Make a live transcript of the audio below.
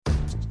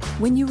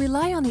When you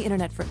rely on the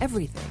internet for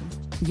everything,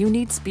 you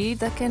need speed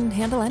that can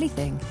handle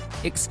anything.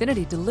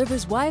 Xfinity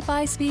delivers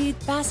Wi-Fi speed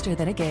faster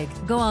than a gig.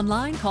 Go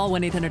online, call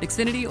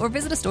 1-800-XFINITY, or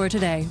visit a store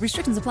today.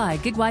 Restrictions apply.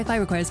 Gig Wi-Fi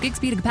requires gig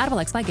speed and compatible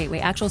X-Fi gateway.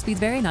 Actual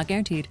speeds vary, not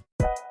guaranteed.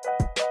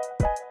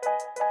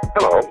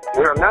 Hello,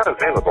 we are not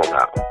available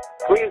now.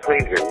 Please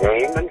leave your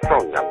name and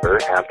phone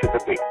number after the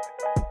beep.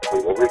 We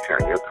will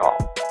return your call.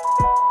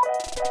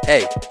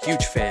 Hey,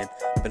 huge fan.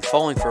 Been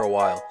following for a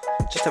while.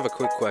 Just have a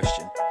quick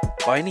question.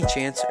 By any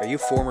chance, are you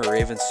former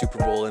Ravens Super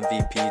Bowl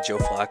MVP Joe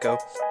Flacco?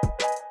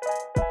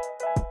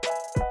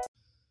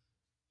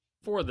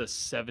 For the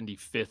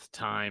 75th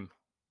time,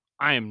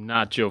 I am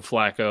not Joe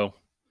Flacco.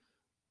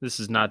 This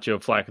is not Joe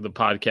Flacco, the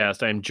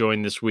podcast. I am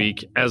joined this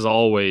week, as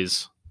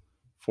always,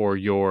 for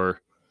your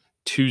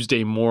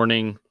Tuesday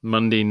morning,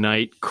 Monday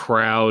night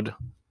crowd,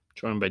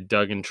 joined by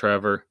Doug and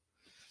Trevor.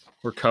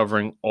 We're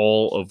covering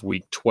all of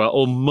week 12,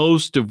 or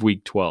most of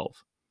week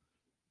 12,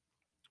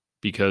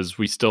 because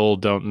we still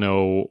don't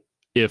know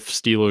if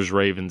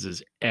Steelers-Ravens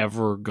is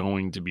ever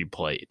going to be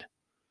played.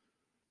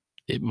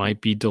 It might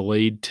be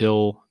delayed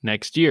till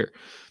next year.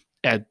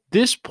 At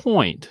this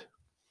point,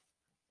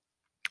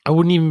 I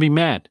wouldn't even be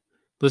mad.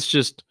 Let's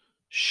just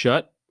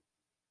shut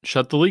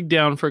the league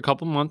down for a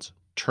couple months.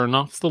 Turn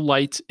off the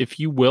lights, if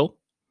you will.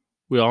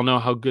 We all know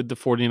how good the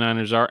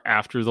 49ers are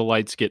after the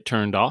lights get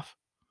turned off.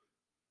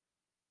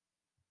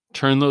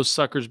 Turn those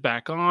suckers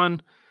back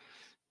on.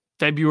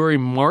 February,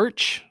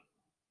 March,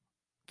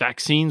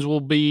 vaccines will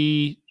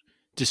be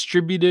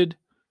distributed.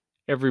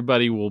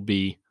 Everybody will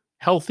be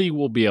healthy.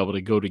 We'll be able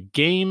to go to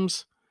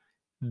games.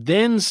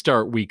 Then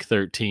start week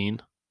 13.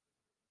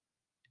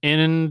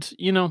 And,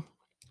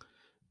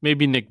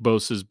 maybe Nick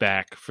Bosa's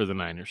back for the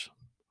Niners.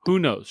 Who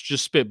knows?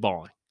 Just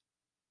spitballing.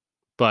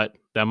 But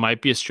that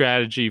might be a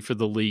strategy for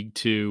the league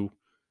to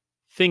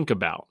think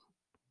about,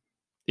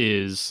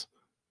 is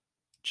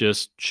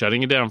just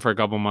shutting it down for a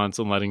couple months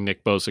and letting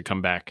Nick Bosa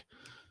come back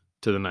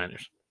to the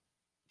Niners.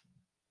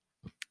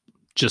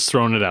 Just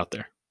throwing it out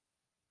there.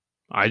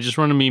 I just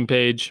run a meme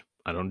page.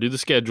 I don't do the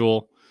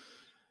schedule.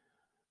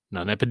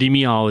 Not an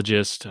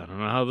epidemiologist. I don't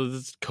know how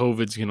this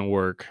COVID's going to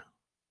work.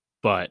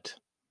 But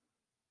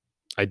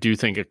I do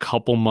think a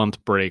couple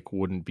month break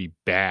wouldn't be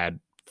bad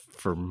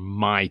for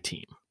my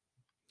team.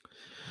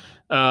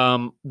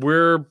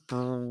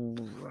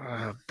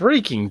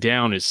 Breaking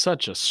down is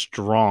such a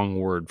strong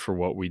word for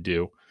what we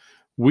do.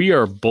 We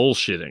are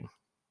bullshitting.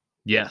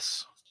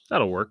 Yes,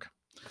 that'll work.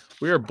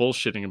 We are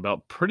bullshitting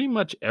about pretty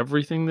much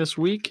everything this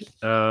week.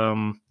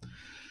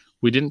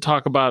 We didn't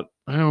talk about,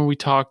 we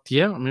got,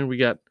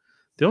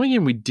 the only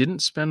game we didn't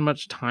spend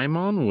much time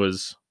on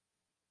was,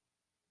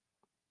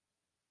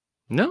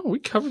 we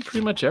covered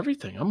pretty much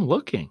everything. I'm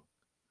looking.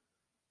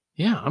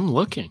 I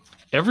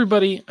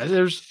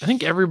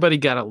think everybody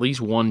got at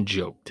least one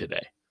joke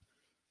today.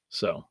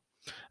 So,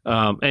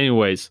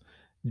 anyways,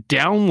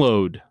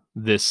 download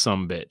this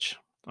sumbitch.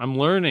 I'm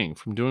learning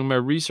from doing my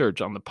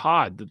research on the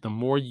pod that the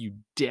more you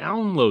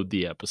download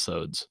the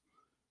episodes,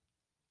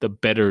 the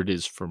better it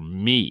is for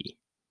me.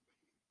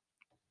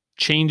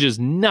 Changes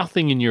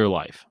nothing in your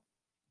life.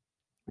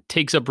 It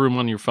takes up room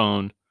on your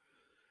phone.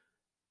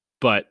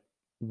 But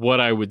what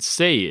I would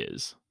say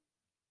is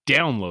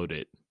download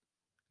it.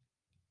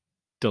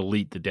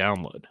 Delete the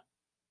download.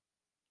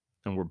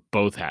 And we're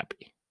both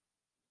happy.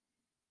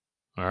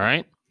 All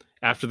right?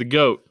 After the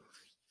GOAT,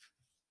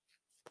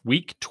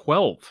 week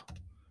 12.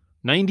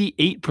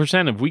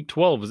 98% of week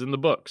 12 is in the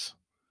books.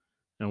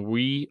 And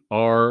we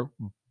are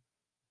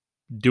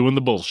doing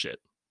the bullshit.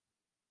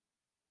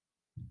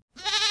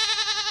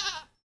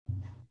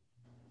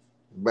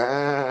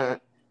 Bah.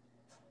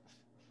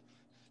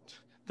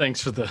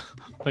 Thanks for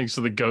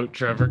the GOAT,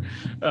 Trevor.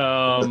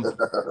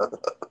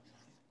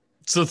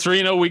 So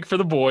 3-0 week for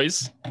the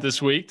boys this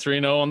week.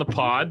 3-0 on the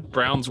pod.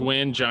 Browns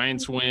win,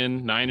 Giants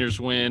win, Niners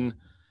win.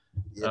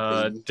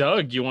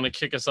 Doug, you want to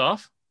kick us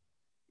off?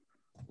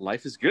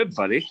 Life is good,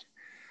 buddy.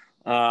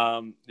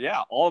 All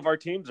of our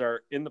teams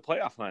are in the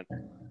playoff hunt.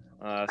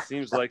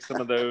 Seems like some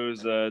of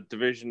those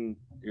division,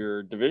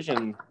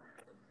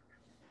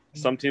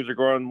 some teams are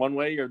going one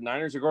way, your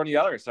Niners are going the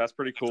other. So that's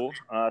pretty cool.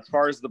 As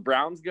far as the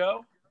Browns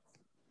go,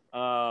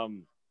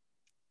 Browns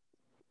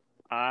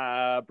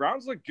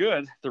look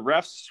good. The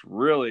refs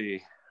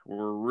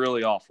were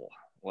really awful.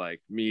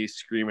 Like me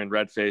screaming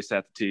red face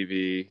at the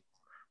TV,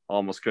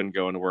 almost couldn't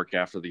go into work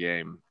after the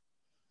game.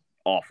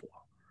 Awful.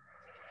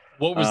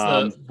 What were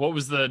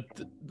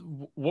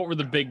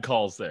the big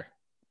calls there?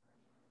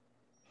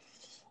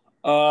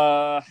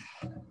 Well,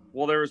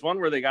 there was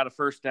one where they got a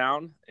first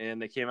down and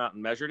they came out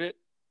and measured it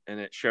and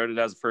it showed it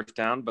as a first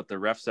down, but the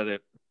ref said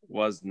it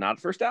was not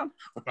a first down.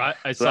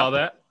 I saw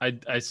that.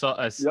 I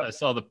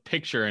saw the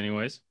picture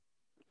anyways.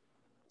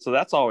 So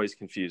that's always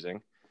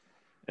confusing.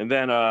 And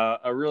then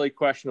a really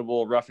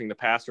questionable roughing the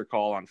passer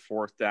call on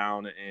fourth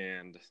down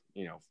and,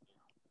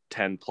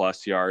 10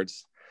 plus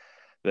yards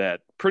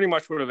that pretty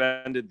much would have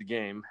ended the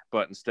game,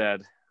 but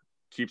instead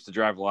keeps the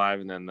drive alive.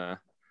 And then the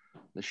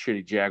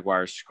shitty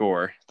Jaguars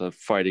score, the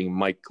fighting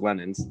Mike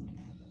Glennons.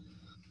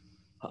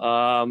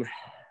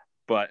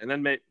 But and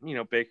then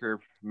Baker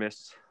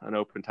missed an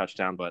open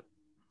touchdown, but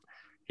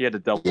he had to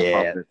double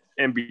pump it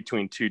in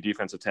between two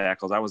defensive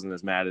tackles. I wasn't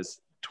as mad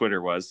as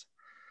Twitter was.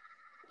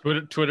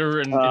 Twitter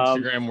and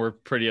Instagram were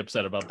pretty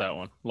upset about that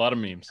one. A lot of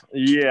memes.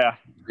 Yeah.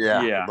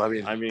 I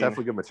mean,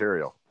 definitely good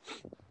material.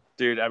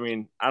 Dude, I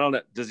mean, I don't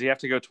know. Does he have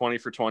to go 20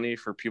 for 20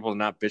 for people to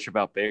not bitch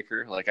about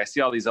Baker? Like, I see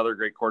all these other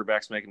great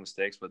quarterbacks making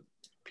mistakes, but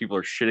people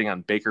are shitting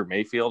on Baker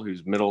Mayfield,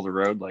 who's middle of the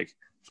road. Like,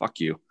 fuck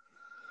you.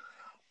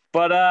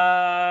 But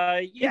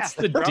yeah, it's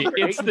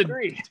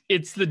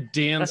the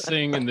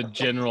dancing and the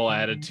general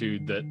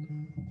attitude that,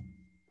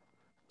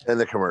 and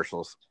the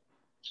commercials.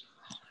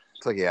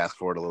 It's like he asked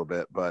for it a little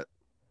bit, but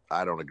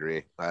I don't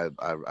agree. I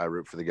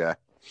root for the guy.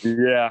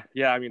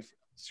 Yeah. I mean,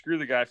 screw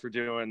the guy for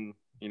doing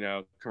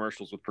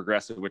commercials with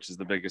Progressive, which is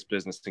the biggest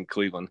business in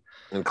Cleveland.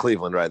 In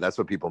Cleveland, right? That's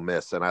what people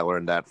miss, and I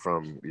learned that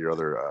from your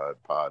other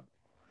pod.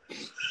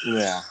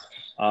 Yeah.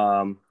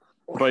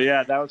 But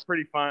yeah, that was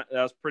pretty fun.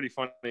 That was pretty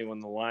funny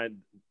when the line.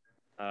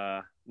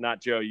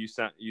 Not Joe. You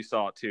saw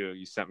it too.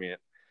 You sent me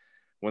it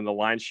when the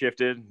line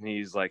shifted.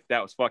 He's like,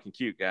 "That was fucking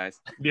cute,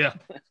 guys." Yeah.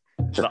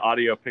 The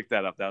audio picked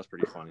that up. That was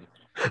pretty funny.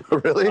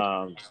 Really?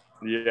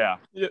 Yeah.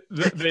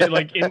 They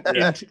like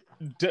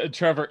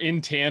Trevor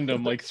in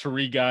tandem, like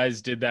three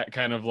guys did that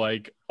kind of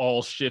like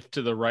all shift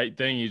to the right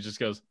thing. He just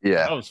goes,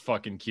 "Yeah, that was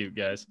fucking cute,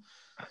 guys."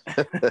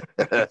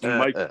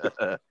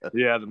 The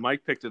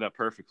mic picked it up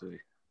perfectly.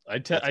 I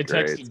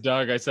texted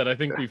Doug. I said, I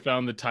think we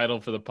found the title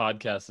for the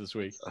podcast this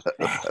week.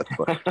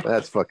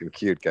 That's fucking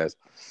cute, guys.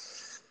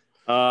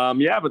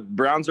 Yeah, but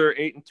Browns are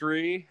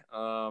 8-3.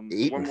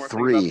 8-3. One more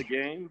thing about the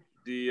game.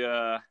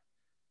 The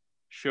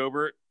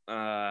Schobert,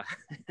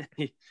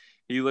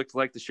 he looked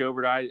like the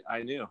Schobert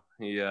I knew.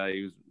 He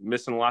was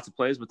missing lots of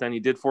plays, but then he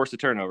did force a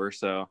turnover,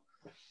 so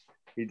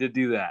he did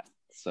do that.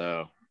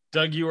 So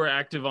Doug, you were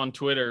active on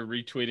Twitter,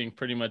 retweeting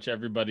pretty much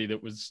everybody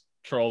that was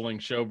trolling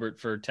Schobert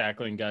for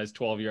tackling guys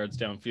 12 yards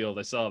downfield.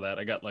 I saw that.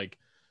 I got like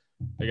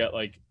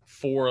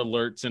 4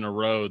 alerts in a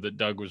row that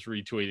Doug was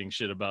retweeting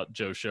shit about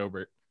Joe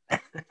Schobert.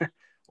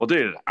 Well,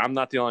 dude, I'm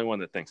not the only one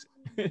that thinks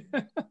it.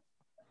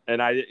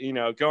 And I,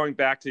 going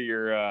back to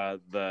your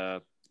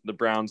the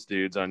Browns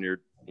dudes on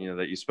your,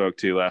 that you spoke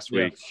to last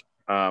week.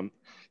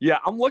 Yeah,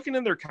 I'm looking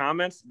in their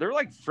comments. They're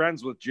like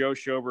friends with Joe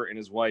Schobert and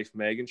his wife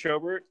Megan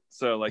Schobert.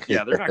 So like,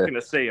 yeah, they're not going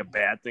to say a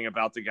bad thing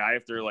about the guy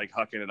if they're like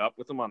hucking it up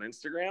with him on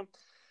Instagram.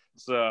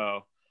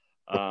 So,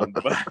 but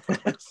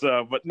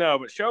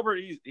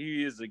Schobert,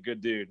 he is a good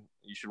dude.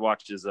 You should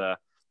watch his. If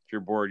you're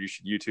bored, you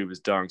should YouTube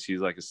his dunks. He's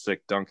like a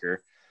sick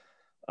dunker.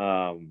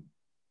 But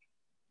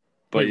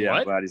yeah,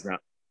 I'm glad he's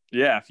not.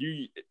 Yeah, if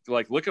you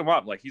like look him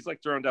up, like he's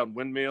like throwing down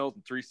windmills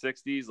and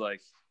 360s.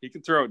 Like he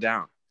can throw it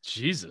down.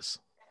 Jesus.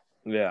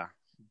 Yeah.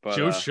 But,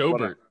 Joe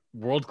Schobert,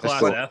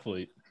 world-class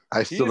athlete.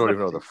 I still don't even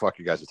know what the fuck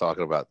you guys are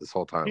talking about this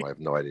whole time. I have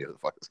no idea who the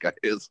fuck this guy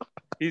is.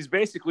 He's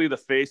basically the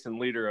face and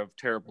leader of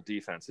terrible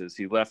defenses.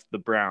 He left the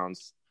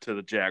Browns to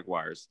the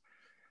Jaguars.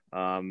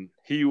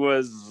 He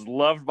was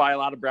loved by a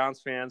lot of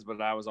Browns fans,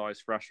 but I was always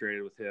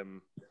frustrated with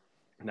him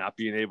not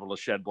being able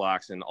to shed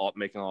blocks and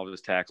making all of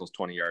his tackles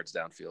 20 yards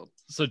downfield.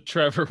 So,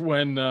 Trevor,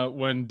 when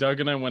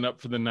Doug and I went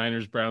up for the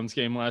Niners-Browns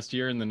game last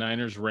year and the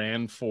Niners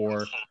ran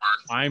for,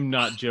 I'm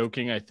not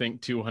joking, I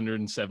think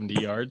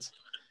 270 yards.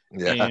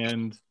 Yeah.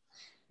 And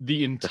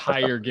the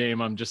entire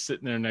game, I'm just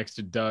sitting there next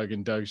to Doug,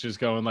 and Doug's just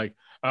going like,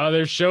 "Oh,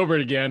 there's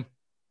Schobert again.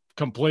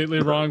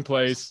 Completely wrong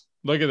place.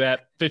 Look at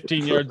that.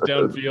 15 yards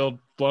downfield,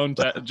 blown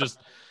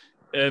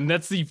and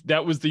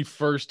that was the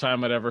first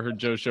time I'd ever heard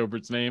Joe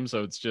Schobert's name.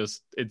 So it's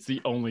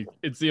the only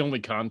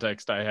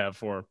context I have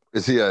for him.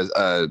 Is he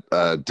a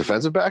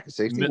defensive back, a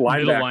safety? Middle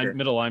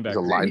linebacker. He's a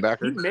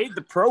linebacker. He made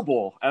the Pro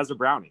Bowl as a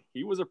Brownie.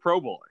 He was a Pro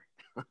Bowler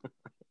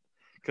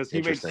because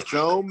he made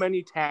so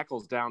many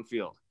tackles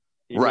downfield.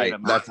 Right.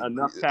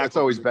 That's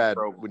always bad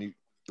when you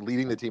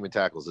leading the team in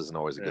tackles isn't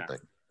always a good thing.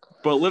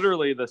 But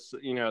literally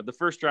the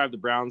first drive, the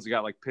Browns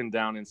got like pinned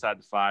down inside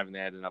the 5 and they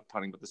ended up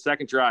punting. But the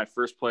second drive,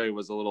 first play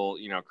was a little,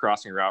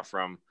 crossing route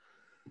from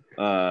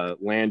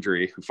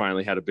Landry, who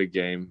finally had a big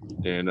game.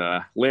 And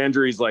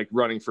Landry's like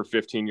running for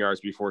 15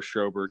 yards before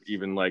Schobert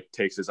even like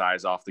takes his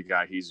eyes off the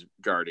guy he's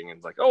guarding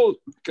and like, "Oh,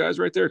 guy's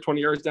right there, 20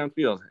 yards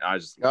downfield." I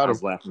was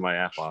laughing my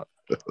ass off.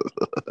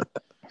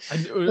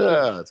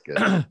 That's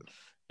good.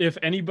 If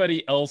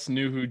anybody else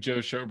knew who Joe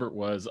Schobert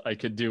was, I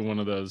could do one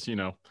of those,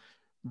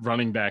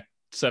 running back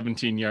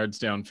 17 yards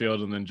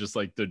downfield and then just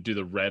like do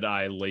the red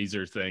eye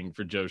laser thing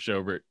for Joe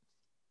Schobert.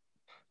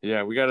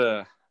 Yeah,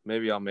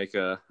 maybe I'll make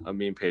a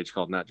meme page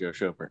called Not Joe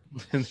Schobert.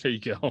 There you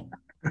go.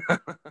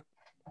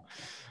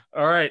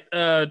 All right.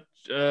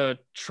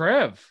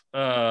 Trev.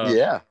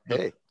 Yeah.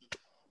 Hey.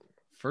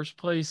 First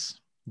place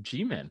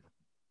G-Men.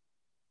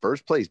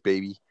 First place,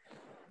 baby.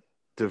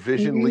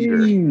 Division leader.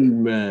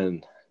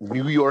 Man.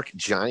 New York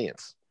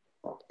Giants.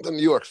 The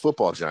New York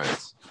Football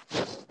Giants.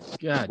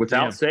 God,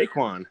 without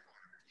Saquon.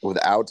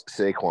 Without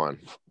Saquon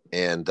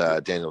and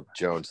Daniel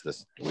Jones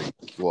this week.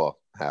 Well,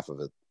 half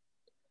of it.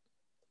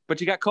 But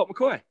you got Colt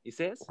McCoy, he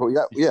says. Oh,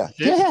 yeah.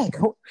 There's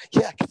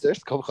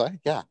Colt McCoy.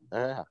 Yeah.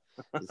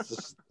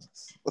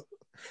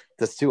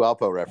 That's two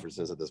Alpo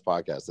references at this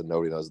podcast, and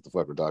nobody knows what the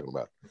fuck we're talking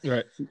about.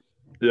 Right.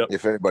 Yep.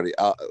 If anybody,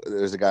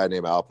 there's a guy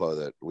named Alpo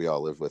that we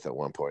all lived with at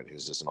one point. He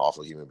was just an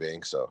awful human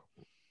being. So,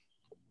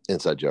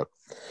 inside joke.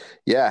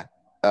 Yeah.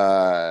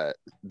 The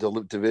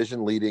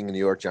division leading New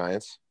York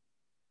Giants.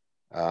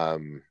 I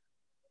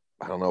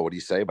don't know. What do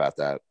you say about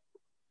that?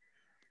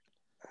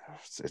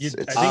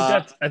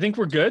 I think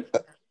we're good.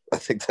 I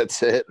think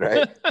that's it,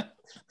 right?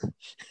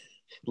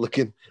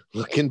 looking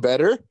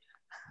better.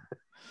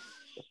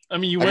 I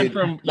mean, you went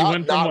from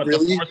what,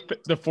 really.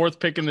 the fourth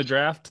pick in the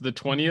draft to the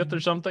 20th or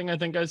something. I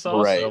think I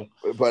saw. Right, so.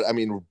 But I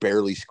mean,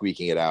 barely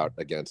squeaking it out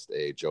against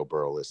a Joe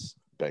Burrow-less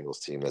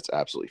Bengals team that's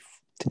absolutely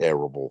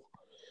terrible.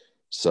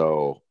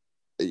 So,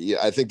 yeah,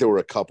 I think there were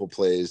a couple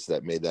plays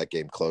that made that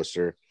game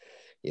closer.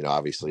 You know,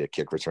 obviously a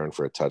kick return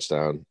for a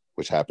touchdown,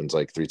 which happens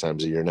like 3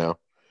 times a year now.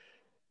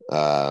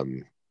 A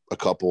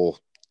couple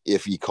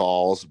iffy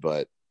calls,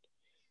 but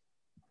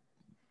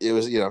it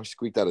was,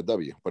 squeaked out a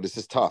W. But it's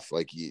just tough.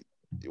 Like,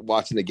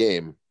 watching the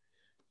game,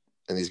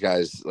 and these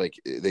guys, like,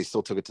 they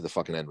still took it to the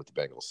fucking end with the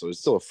Bengals. So it's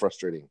still a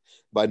frustrating.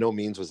 By no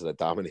means was it a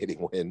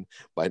dominating win.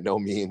 By no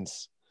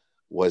means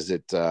was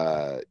it,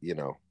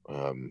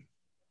 something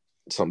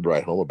to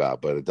write home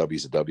about. But a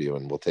W's a W,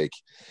 and we'll take,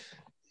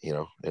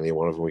 any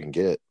one of them we can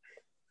get.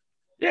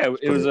 Yeah,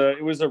 it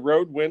was a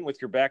road win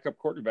with your backup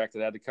quarterback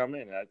that had to come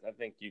in. I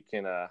think you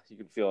can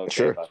feel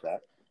okay about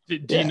that.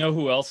 Do you know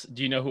who else?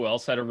 Do you know who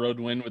else had a road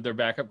win with their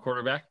backup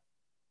quarterback?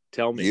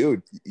 Tell me.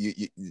 You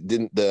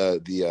didn't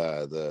the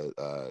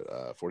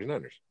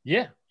 49ers.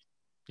 Yeah.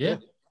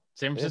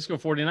 San Francisco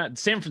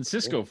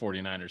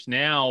 49ers.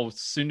 Now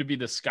soon to be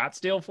the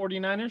Scottsdale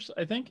 49ers,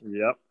 I think.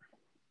 Yep.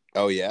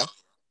 Oh yeah.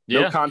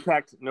 No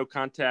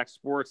contact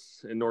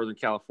sports in Northern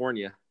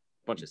California.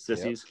 Bunch of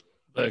sissies.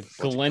 Yep.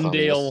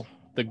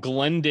 The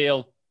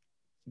Glendale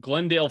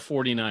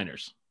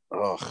 49ers.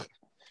 Oh,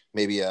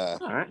 maybe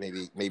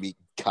maybe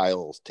Kyle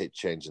will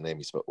change the name.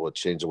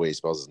 Change the way he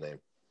spells his name.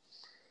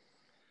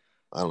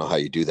 I don't know how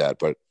you do that,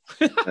 but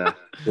there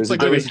was a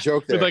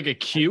joke there. With like a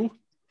Q?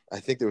 I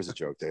think there was a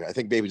joke there. I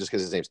think maybe just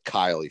because his name's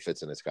Kyle, he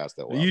fits in his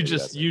Scottsdale. Well,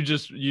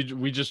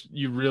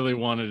 you really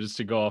wanted us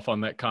to go off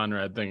on that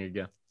Conrad thing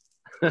again.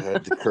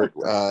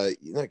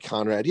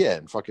 Conrad, yeah,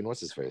 and fucking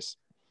what's his face?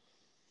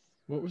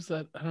 What was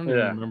that? I don't even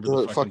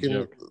remember the fucking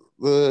joke.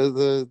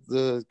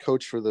 The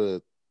coach for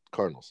the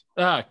Cardinals.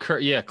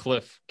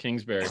 Cliff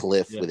Kingsbury.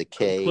 With a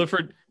K.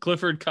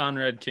 Clifford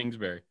Conrad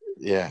Kingsbury.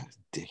 Yeah,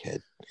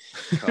 dickhead.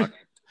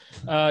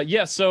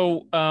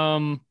 So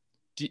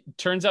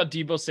turns out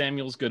Deebo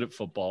Samuel's good at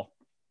football.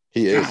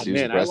 He is. God,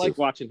 man, I like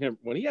watching him.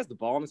 When he has the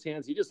ball in his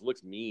hands, he just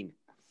looks mean.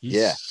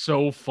 He's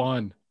so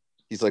fun.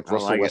 He's like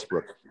Russell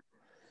Westbrook.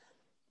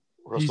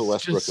 Russell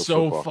Westbrook just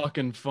so football.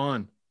 Fucking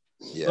fun.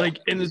 Yeah.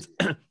 And it's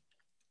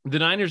the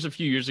Niners a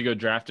few years ago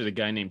drafted a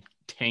guy named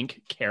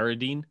Tank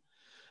Carradine.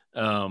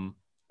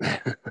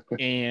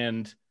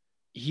 And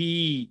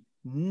he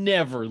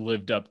never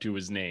lived up to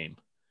his name.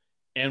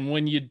 And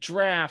when you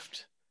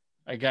draft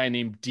a guy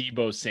named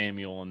Deebo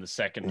Samuel in the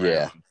second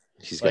round,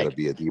 he's got to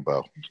be a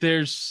Deebo.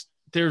 There's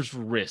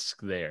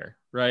risk there,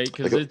 right?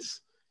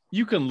 Because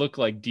you can look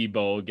like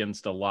Deebo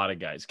against a lot of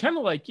guys. Kind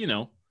of like,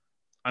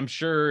 I'm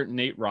sure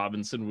Nate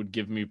Robinson would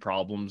give me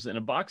problems in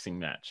a boxing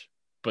match,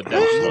 but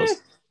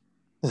that's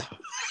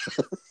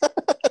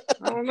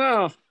I don't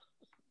know.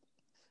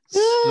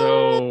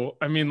 So,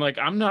 I mean, like,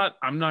 I'm not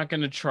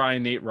going to try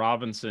Nate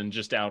Robinson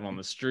just out on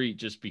the street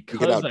just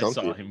because I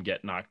saw him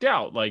get knocked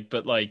out.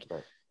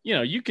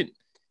 You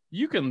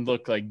can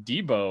look like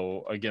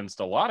Deebo against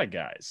a lot of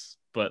guys,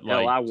 but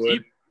I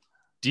would.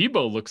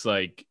 Deebo looks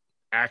like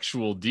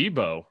actual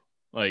Deebo,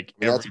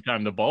 every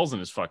time the ball's in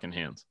his fucking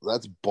hands.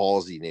 That's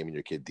ballsy naming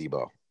your kid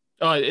Deebo.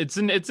 It's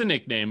a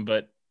nickname,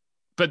 but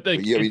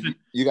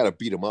you got to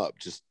beat him up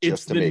just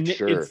to make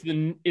sure.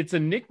 It's a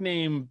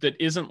nickname that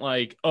isn't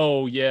like,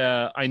 oh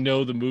yeah, I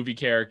know the movie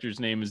character's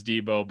name is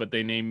Deebo, but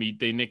they nicknamed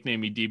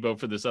me Deebo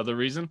for this other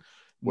reason.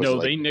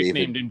 They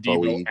nicknamed him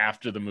Deebo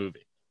after the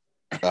movie.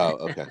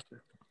 Oh, okay.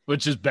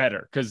 Which is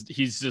better because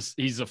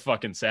he's a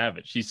fucking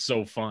savage. He's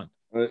so fun.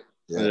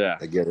 Yeah,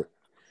 I get it.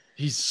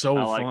 He's so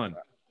fun.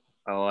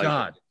 I like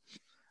God.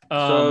 It.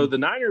 So the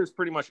Niners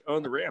pretty much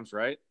own the Rams,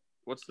 right?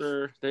 When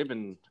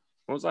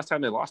was the last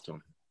time they lost to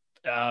them?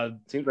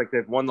 Seems like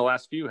they've won the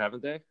last few,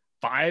 haven't they?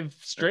 5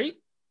 straight?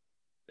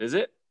 Is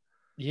it?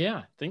 Yeah,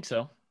 I think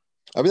so.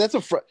 I mean, that's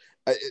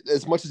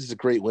as much as it's a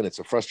great win, it's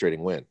a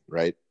frustrating win,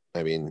 right?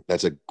 I mean,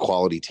 that's a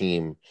quality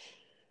team.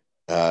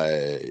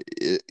 You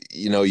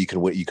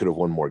could have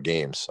won more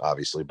games,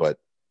 obviously, but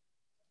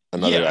a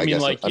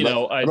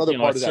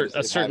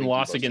certain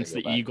loss against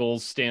the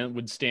Eagles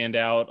would stand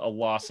out. A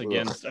loss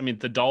against,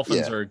 the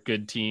Dolphins are a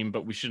good team,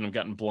 but we shouldn't have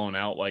gotten blown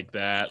out like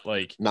that.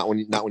 Like not when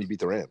you beat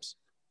the Rams,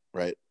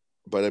 right?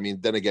 But I mean,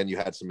 then again, you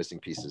had some missing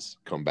pieces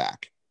come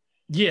back.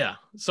 Yeah.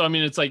 So, I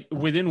mean, it's like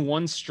within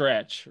one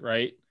stretch,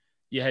 right?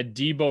 You had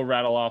Deebo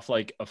rattle off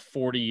like a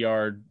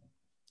 40-yard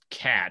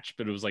catch,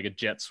 but it was like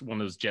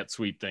one of those jet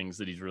sweep things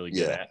that he's really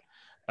good at.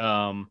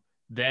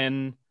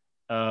 Then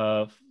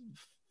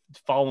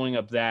following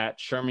up that,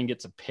 Sherman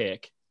gets a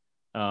pick.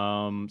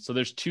 So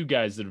there's 2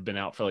 guys that have been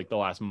out for like the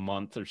last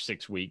month or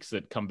 6 weeks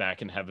that come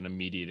back and have an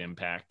immediate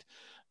impact.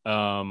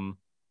 And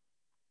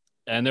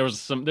there was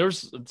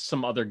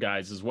some other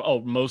guys as well.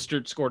 Oh,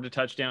 Mostert scored a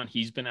touchdown.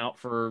 He's been out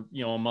for,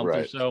 a month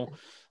or so.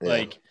 Yeah.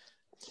 Like,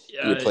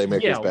 your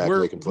playmakers back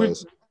making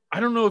plays. I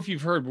don't know if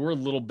you've heard, we're a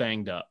little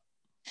banged up.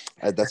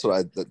 That's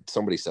what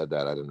somebody said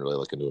that. I didn't really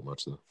look into it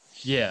much though.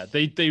 Yeah,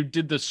 they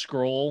did the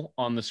scroll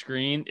on the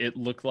screen. It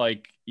looked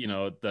like,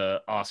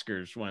 the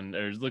Oscars when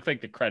it looked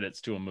like the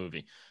credits to a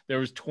movie. There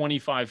was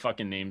 25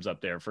 fucking names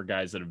up there for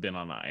guys that have been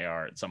on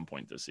IR at some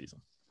point this season.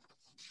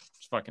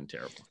 It's fucking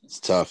terrible. It's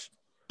tough.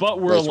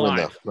 But we're Nice win,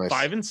 alive. though. Nice.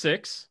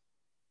 5-6.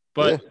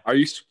 But Are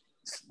you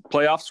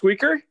playoff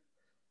squeaker?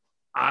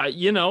 at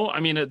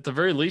the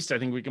very least, I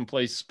think we can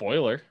play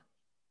spoiler.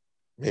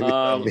 Maybe,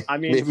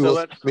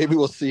 maybe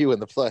we'll see you in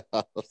the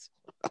playoffs.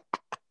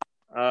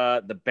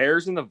 The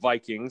Bears and the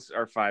Vikings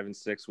are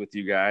 5-6 with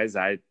you guys.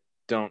 I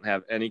don't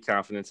have any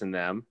confidence in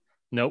them.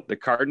 Nope. The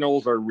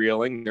Cardinals are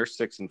reeling. They're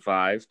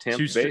 6-5. Tampa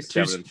Bay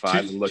 7-5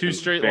 and looking two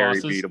straight very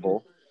losses.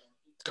 beatable.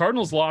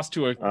 Cardinals lost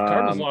to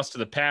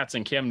the Pats,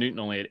 and Cam Newton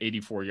only had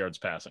 84 yards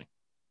passing.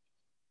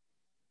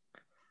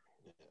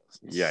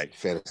 Yeah,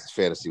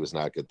 fantasy was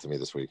not good to me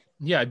this week.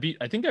 Yeah, I beat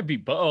the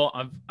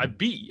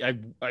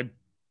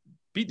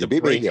You beat me,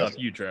 brakes yeah. off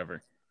you,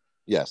 Trevor.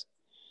 Yes.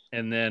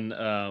 And then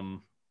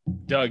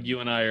Doug,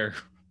 you and I are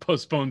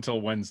postponed till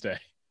Wednesday.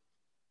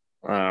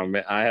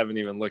 Man, I haven't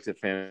even looked at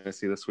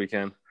fantasy this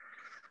weekend.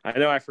 I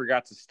know I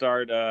forgot to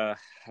start. I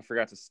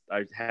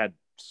had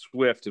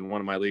Swift in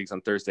one of my leagues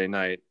on Thursday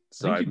night,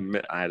 so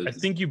I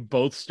think you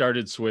both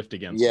started Swift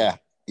against. Yeah,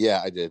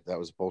 I did. That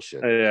was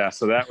bullshit. Yeah,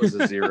 so that was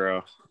a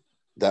 0.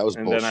 That was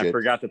and bullshit. then I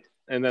forgot to.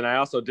 And then I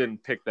also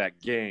didn't pick that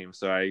game,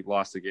 so I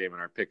lost the game in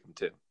our pick 'em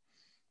too.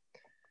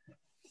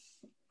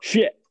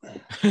 Shit.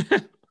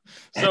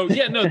 So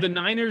the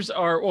Niners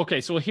are okay.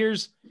 So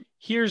here's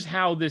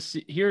how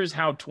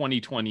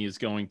 2020 is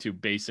going to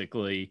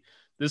basically.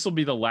 This will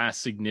be the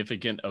last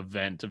significant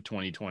event of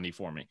 2020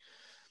 for me.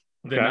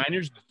 The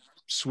Niners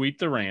sweep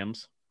the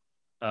Rams.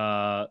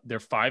 They're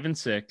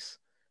 5-6.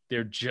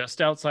 They're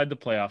just outside the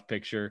playoff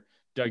picture.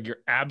 Doug, you're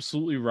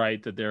absolutely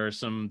right that there are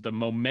the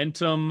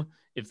momentum.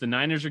 If the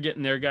Niners are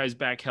getting their guys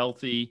back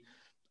healthy,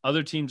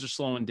 other teams are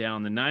slowing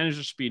down. The Niners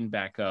are speeding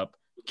back up.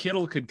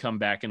 Kittle could come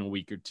back in a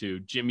week or two.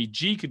 Jimmy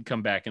G could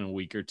come back in a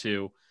week or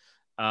two.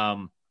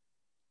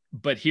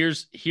 But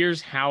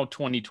here's how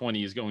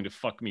 2020 is going to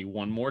fuck me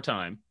one more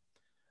time.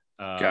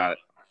 Got it.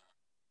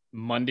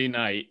 Monday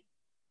night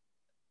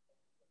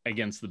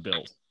against the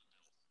Bills.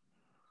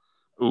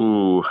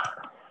 Ooh.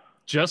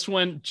 Just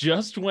when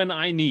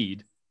I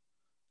need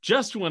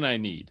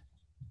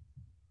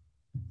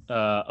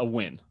a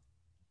win.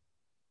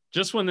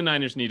 Just when the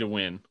Niners need a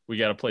win, we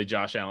got to play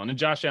Josh Allen. And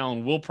Josh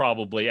Allen will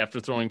probably, after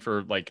throwing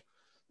for like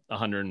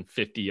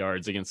 150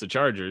 yards against the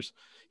Chargers,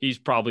 he's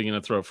probably going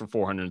to throw for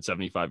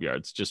 475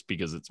 yards just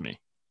because it's me.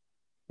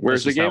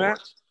 Where's the game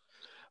at?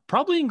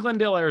 Probably in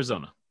Glendale,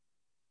 Arizona.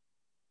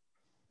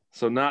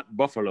 So not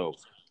Buffalo.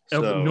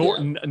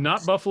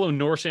 Not Buffalo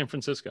nor San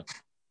Francisco.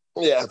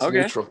 Yeah, it's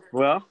okay. neutral.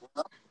 Well,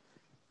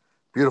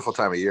 beautiful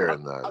time of year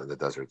in the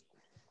desert.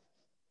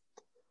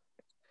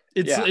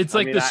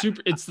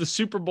 It's the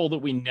Super Bowl that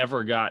we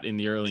never got in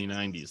the early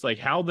 90s. Like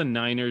how the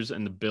Niners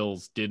and the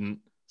Bills didn't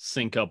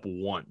sync up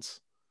once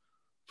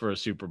for a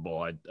Super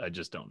Bowl. I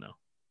just don't know.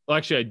 Well,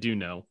 actually, I do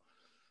know.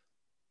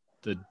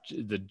 The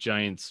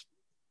Giants,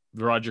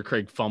 Roger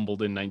Craig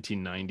fumbled in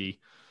 1990.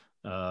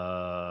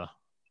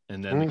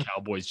 And then the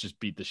Cowboys just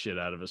beat the shit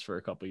out of us for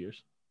a couple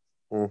years.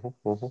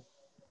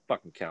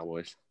 Fucking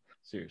Cowboys.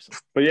 Seriously.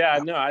 But yeah,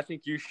 no, I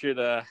think you should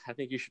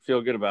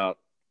feel good about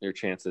your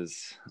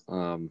chances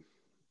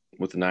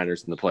with the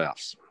Niners in the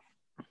playoffs.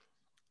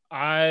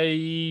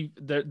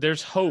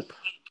 There's hope,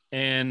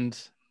 and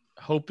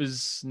hope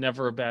is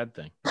never a bad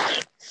thing.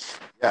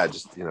 Yeah,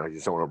 just you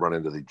just don't want to run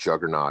into the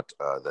juggernaut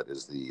that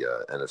is the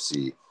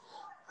NFC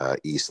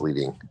East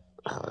leading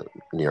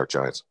New York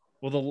Giants.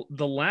 Well,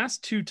 the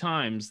last 2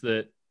 times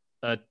that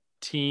a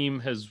team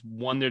has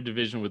won their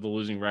division with a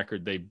losing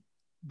record,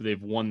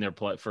 they've won their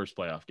first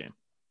playoff game.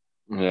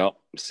 Yep,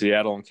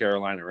 Seattle and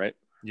Carolina, right?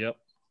 Yep,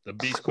 the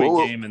Beast Queen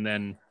game, and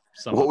then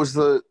some. What was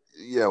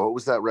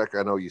that record?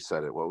 I know you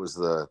said it. What was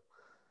the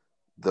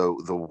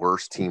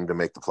worst team to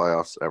make the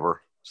playoffs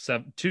ever?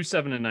 2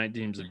 7-9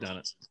 teams have done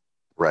it.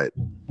 Right.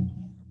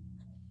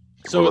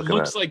 So it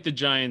looks like the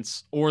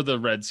Giants or the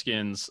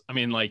Redskins. I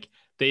mean, like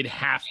they'd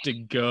have to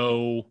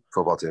go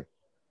football team.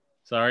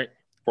 Sorry,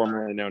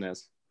 formerly known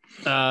as.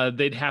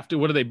 They'd have to.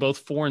 What are they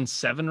both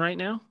 4-7 right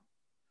now?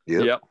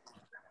 Yep.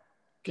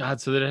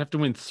 God, so they'd have to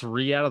win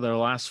 3 out of their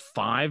last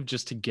 5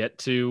 just to get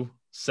to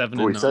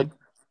 7-9.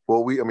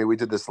 Well, we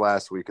did this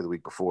last week or the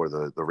week before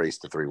the race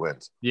to 3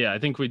 wins. Yeah, I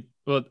think it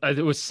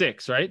was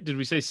 6, right? Did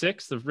we say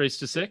 6? The race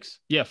to 6?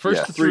 Yeah,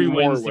 first to 3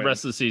 wins the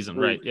rest of the season,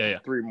 right? Yeah.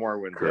 3 more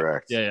wins.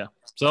 Correct. Yeah.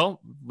 So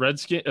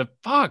Redskin,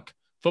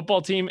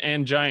 football team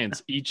and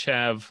Giants each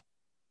have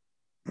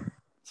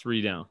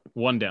 3 down,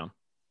 1 down,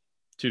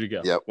 2 to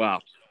go. Yep. Wow.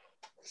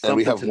 And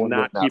we Something have to one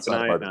not win keep an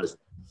outside eye of our on. division.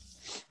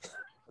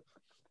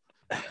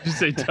 Did you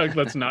say, Doug,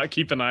 let's not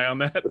keep an eye on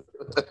that?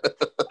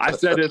 I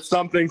said it's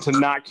something to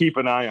not keep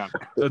an eye on.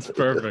 That's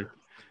perfect.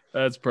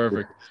 That's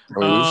perfect. I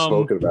mean, we've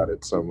spoken about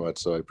it so much,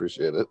 so I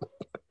appreciate it.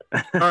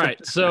 All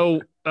right.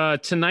 So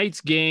tonight's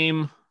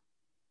game,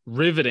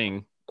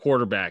 riveting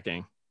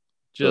quarterbacking.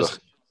 Just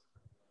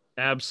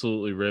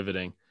absolutely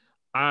riveting.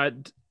 I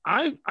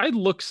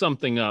looked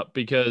something up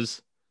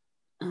because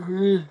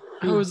I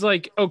was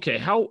like,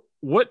 okay,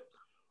 what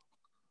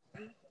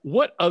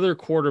other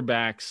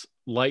quarterbacks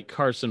like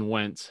Carson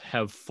Wentz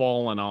have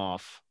fallen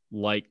off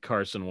like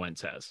Carson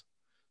Wentz has?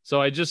 So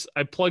I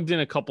plugged in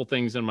a couple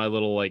things in my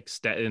little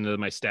into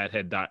my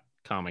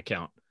stathead.com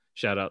account.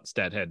 Shout out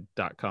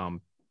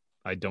stathead.com.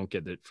 I don't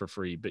get it for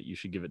free, but you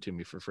should give it to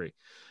me for free.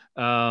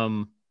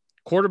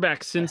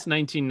 Quarterbacks since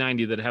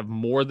 1990 that have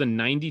more than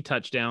 90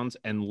 touchdowns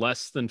and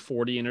less than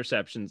 40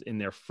 interceptions in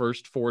their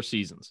first 4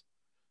 seasons.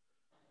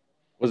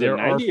 Was There it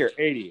 90 or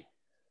 80?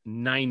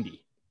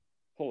 90.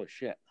 Holy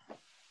shit.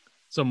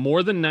 So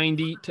more than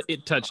 90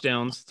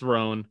 touchdowns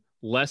thrown,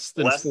 less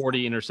than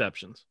 40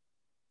 interceptions.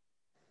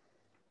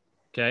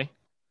 Okay.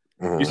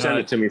 You sent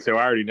it to me, so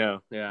I already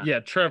know. Yeah. Yeah,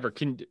 Trevor,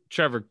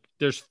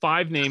 there's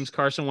 5 names.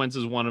 Carson Wentz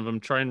is one of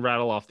them. Try and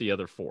rattle off the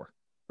other 4,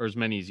 or as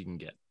many as you can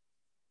get.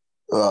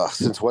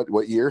 Since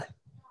what year?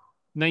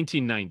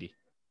 1990.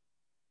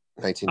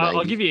 1990.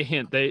 I'll give you a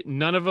hint.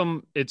 None of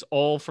them. It's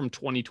all from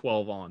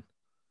 2012 on.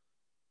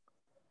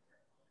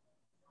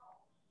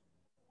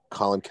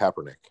 Colin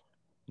Kaepernick.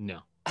 No.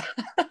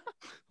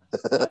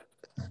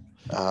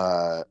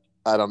 I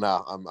don't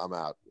know. I'm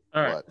out.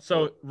 All right.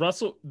 So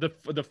Russell, the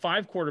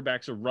 5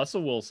 quarterbacks are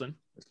Russell Wilson.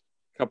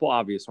 A couple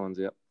obvious ones,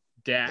 yep.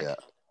 Dak. Yeah.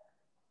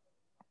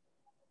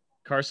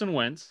 Carson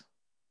Wentz.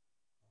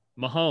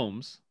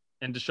 Mahomes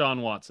and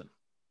Deshaun Watson.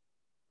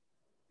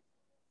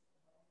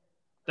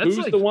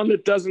 Who's the one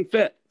that doesn't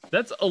fit?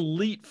 That's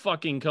elite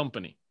fucking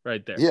company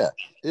right there. Yeah.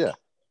 Yeah.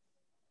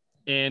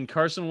 And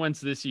Carson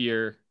Wentz this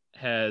year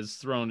has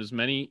thrown as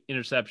many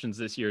interceptions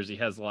this year as he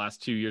has the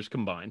last 2 years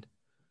combined.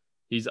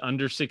 He's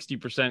under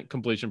 60%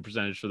 completion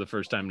percentage for the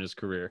first time in his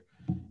career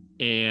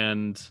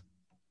and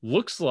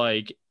looks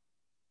like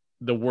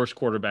the worst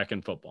quarterback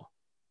in football.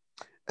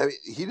 I mean,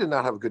 he did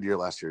not have a good year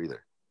last year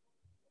either.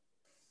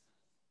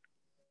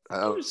 I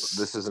don't think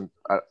this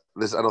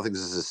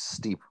is as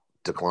steep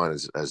decline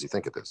as you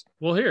think it is.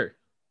 Well, here,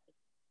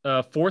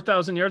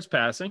 4,000 yards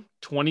passing,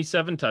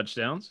 27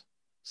 touchdowns,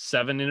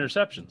 7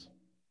 interceptions.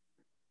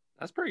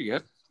 That's pretty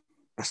good.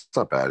 That's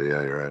not bad.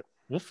 Yeah, you're right.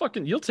 Well,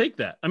 you'll take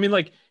that. I mean,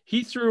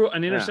 he threw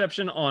an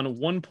interception on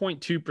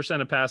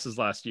 1.2% of passes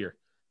last year.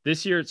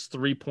 This year, it's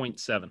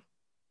 3.7.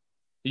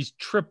 He's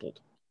tripled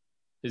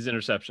his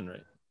interception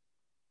rate.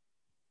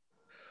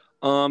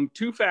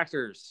 2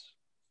 factors: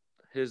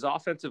 his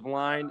offensive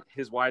line,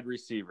 his wide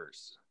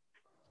receivers.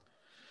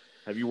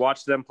 Have you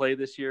watched them play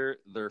this year?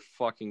 They're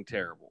fucking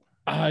terrible.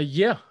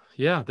 Yeah,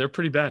 they're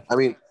pretty bad. I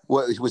mean,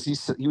 what was he?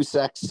 He was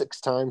sacked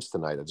 6 times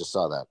tonight. I just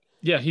saw that.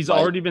 Yeah, he's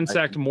already been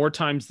sacked more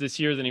times this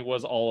year than he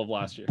was all of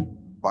last year.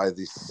 By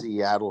the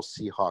Seattle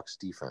Seahawks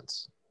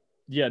defense.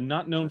 Yeah,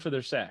 not known for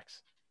their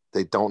sacks.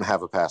 They don't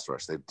have a pass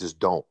rush. They just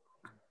don't.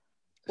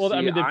 Well,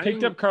 I mean, they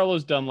picked up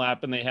Carlos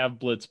Dunlap and they have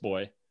Blitz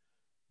Boy,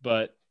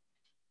 but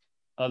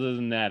other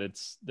than that,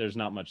 there's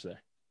not much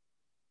there.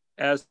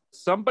 As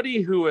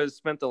somebody who has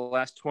spent the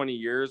last 20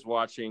 years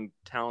watching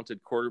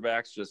talented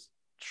quarterbacks just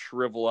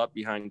shrivel up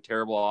behind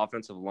terrible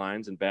offensive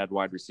lines and bad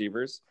wide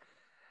receivers,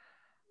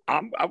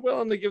 I'm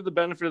willing to give the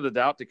benefit of the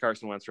doubt to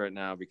Carson Wentz right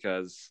now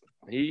because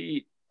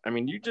you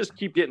just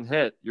keep getting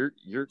hit.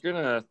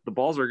 The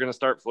balls are gonna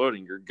start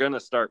floating. You're gonna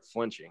start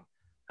flinching.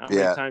 How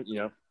many times,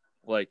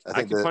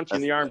 I can punch you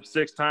in the arm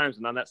 6 times,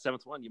 and on that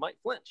 7th one, you might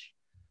flinch.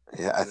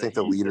 Yeah, I think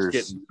the leaders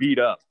getting beat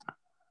up.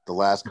 The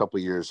last couple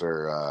of years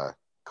are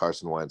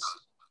Carson Wentz,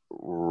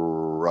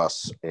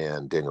 Russ,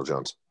 and Daniel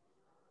Jones.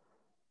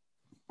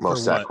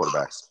 Most sacked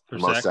quarterbacks.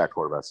 Most sacked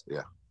quarterbacks.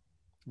 Yeah.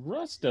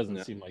 Russ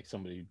doesn't seem like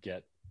somebody you'd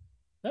get.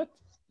 That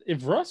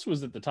if Russ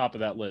was at the top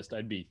of that list,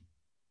 I'd be.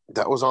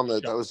 That was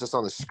just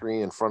on the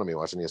screen in front of me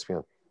watching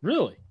ESPN.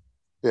 Really?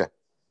 Yeah.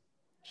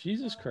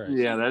 Jesus Christ.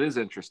 Yeah, that is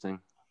interesting.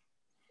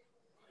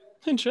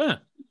 All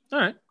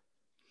right.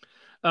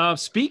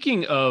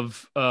 Speaking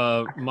of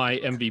my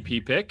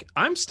MVP pick,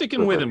 I'm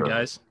sticking with him,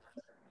 guys.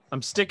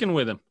 I'm sticking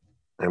with him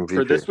MVP.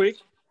 For this week.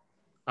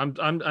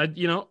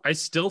 I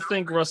still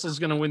think Russell's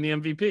going to win the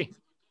MVP.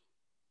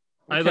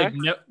 Okay.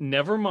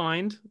 Never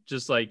mind.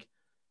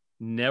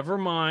 Never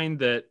mind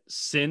that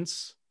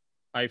since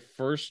I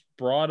first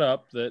brought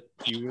up that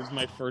he was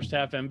my first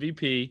half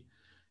MVP,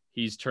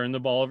 he's turned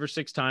the ball over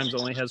 6 times,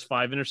 only has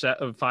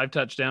 5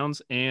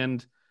 touchdowns,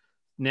 and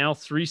now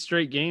 3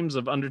 straight games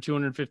of under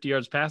 250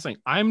 yards passing.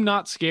 I'm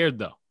not scared,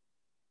 though.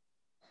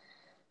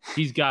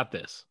 He's got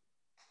this.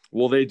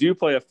 Well, they do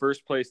play a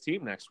first-place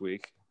team next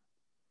week.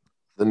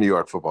 The New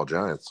York Football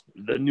Giants.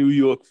 The New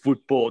York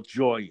Football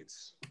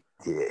Giants.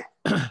 Yeah.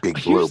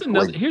 Big blue.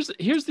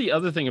 Here's the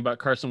other thing about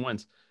Carson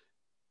Wentz.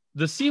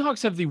 The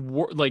Seahawks have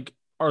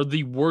are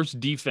the worst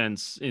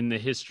defense in the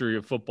history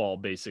of football,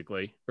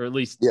 basically, or at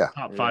least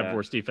top 5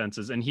 worst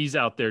defenses, and he's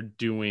out there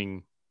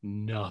doing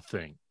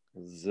nothing.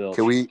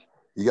 Zilch.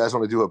 You guys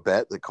want to do a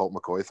bet that Colt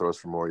McCoy throws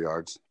for more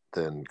yards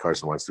than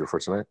Carson Wentz threw for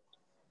tonight,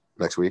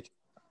 next week?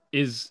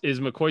 Is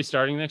McCoy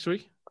starting next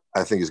week?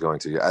 I think he's going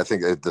to. I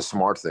think the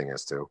smart thing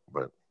is to,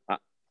 but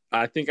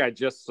I think I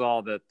just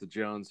saw that the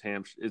Jones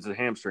is a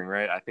hamstring,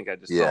 right? I think I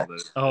just saw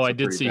that. Oh, I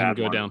did see him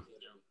go down.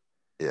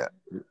 Yeah.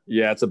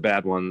 Yeah, it's a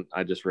bad one.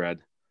 I just read.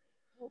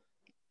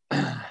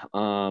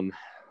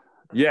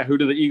 Yeah, who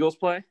do the Eagles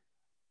play?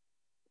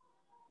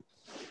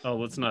 Oh,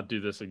 let's not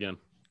do this again.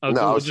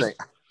 No, I was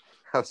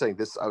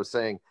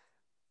saying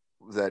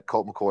that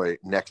Colt McCoy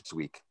next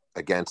week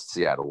against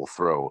Seattle will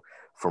throw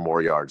for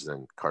more yards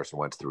than Carson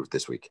Wentz threw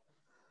this week.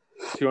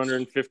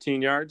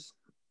 215 yards.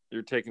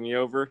 You're taking the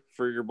over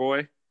for your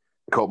boy,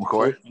 Colt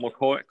McCoy.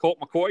 Colt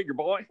McCoy, your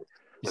boy.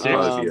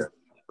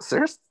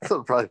 Seriously,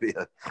 it'll probably be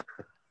a.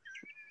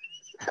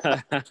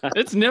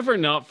 It's never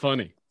not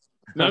funny.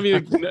 I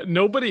mean,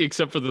 nobody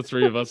except for the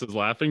three of us is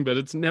laughing, but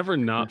it's never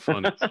not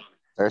funny.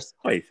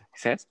 Wait,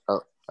 says?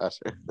 Oh, sure.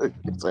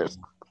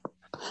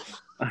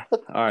 All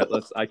right,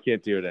 I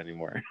can't do it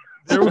anymore.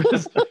 There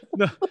was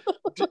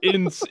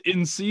in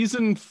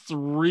season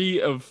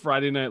 3 of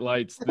Friday Night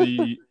Lights,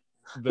 the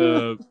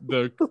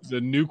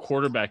new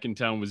quarterback in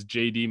town was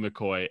JD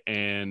McCoy,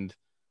 and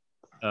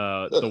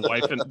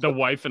the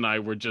wife and I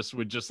would just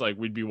like,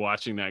 we'd be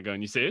watching that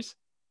going, you serious?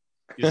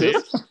 You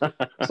serious?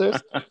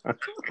 Serious?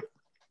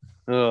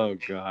 Oh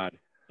God.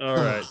 All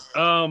right.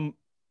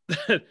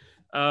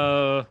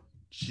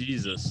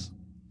 Jesus.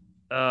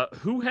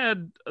 Who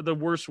had the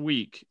worst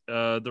week?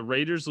 The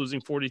Raiders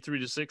losing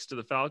 43-6 to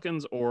the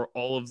Falcons, or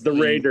all of the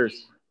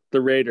Raiders? The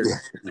Raiders.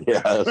 Yeah,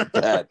 that was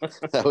bad.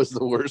 That was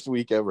the worst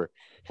week ever.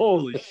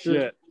 Holy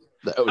shit.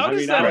 I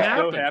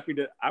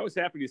was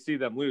happy to see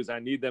them lose. I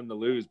need them to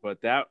lose,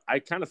 but I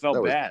kind of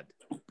felt bad.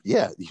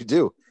 Yeah, you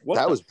do.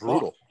 That was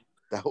brutal.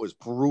 That was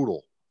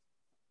brutal.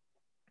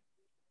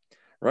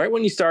 Right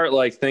when you start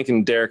like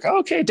thinking Derek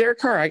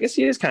Carr, I guess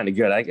he is kind of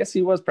good. I guess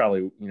he was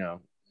probably,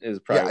 up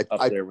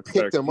there with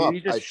picked him up. He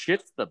just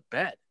shits the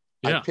bed.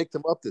 Yeah. I picked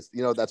him up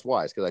that's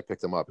why. It's because I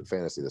picked him up in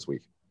fantasy this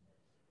week.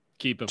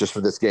 Keep him. Just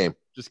for this game.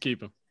 Just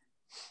keep him.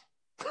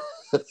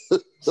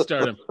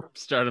 Start him.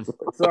 Sorry.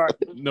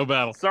 No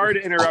battle. Sorry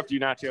to interrupt you,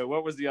 Nacho.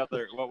 What was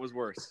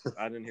worse?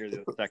 I didn't hear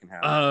the second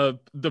half.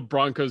 The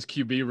Broncos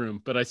QB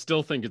room, but I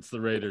still think it's the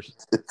Raiders.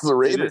 It's the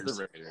Raiders. It is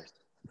the Raiders.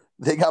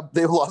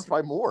 They lost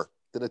by more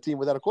than a team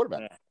without a quarterback.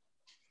 Yeah.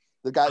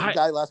 The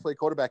guy last played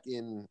quarterback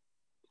in,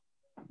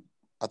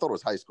 I thought it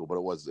was high school, but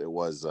it was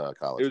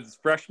college. It was his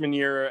freshman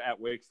year at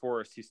Wake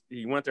Forest.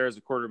 He went there as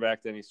a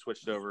quarterback, then he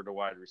switched over to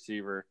wide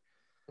receiver.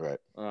 Right.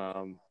 He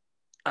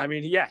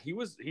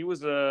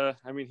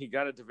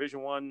got a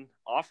Division I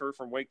offer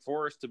from Wake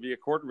Forest to be a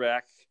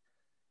quarterback.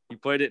 He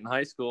played it in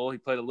high school. He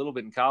played a little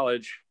bit in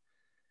college.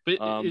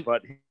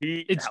 But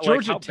it's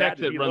Georgia Tech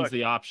that runs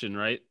the option,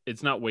 right?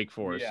 It's not Wake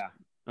Forest. Yeah.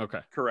 Okay.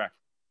 Correct.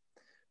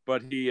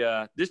 But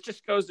this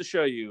just goes to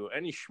show you,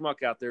 any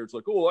schmuck out there is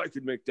like, oh, I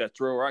could make that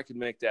throw or I could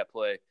make that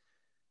play.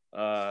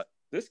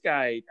 This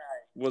guy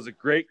was a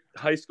great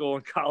high school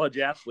and college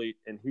athlete,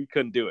 and he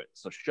couldn't do it.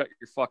 So shut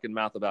your fucking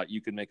mouth about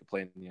you can make a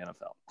play in the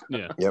NFL.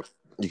 Yeah. Yep.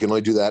 You can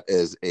only do that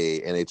as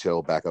a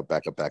NHL backup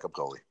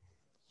goalie.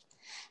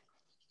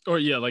 Or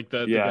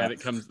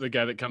the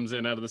guy that comes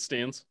in out of the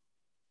stands.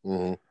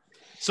 Mm-hmm.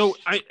 So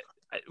I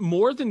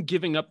more than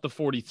giving up the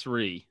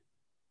 43,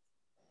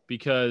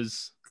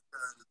 because,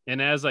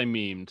 and as I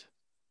memed,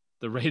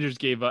 the Raiders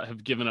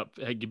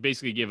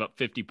basically gave up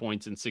 50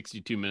 points in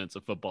 62 minutes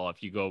of football.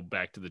 If you go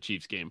back to the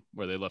Chiefs game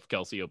where they left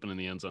Kelsey open in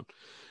the end zone.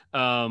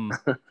 How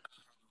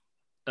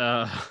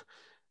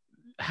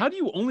do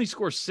you only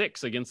score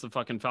 6 against the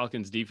fucking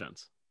Falcons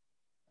defense?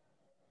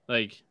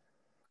 Like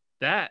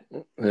that.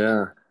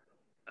 Yeah.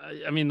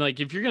 I mean, like,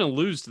 if you're going to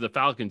lose to the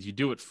Falcons, you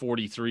do it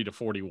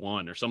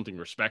 43-41 or something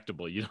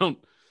respectable. You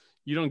don't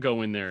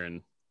go in there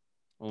and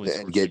only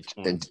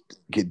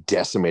get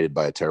decimated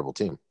by a terrible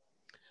team.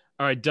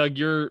 All right, Doug,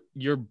 you're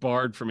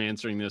barred from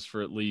answering this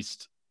for at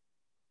least,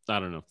 I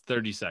don't know,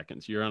 30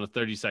 seconds. You're on a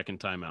 30-second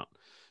timeout.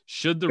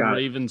 Should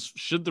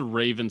the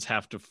Ravens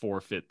have to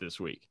forfeit this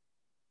week?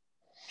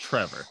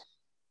 Trevor.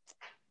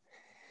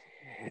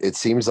 It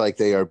seems like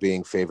they are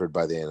being favored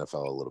by the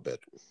NFL a little bit.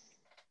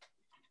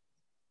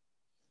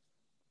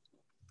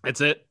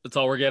 That's it? That's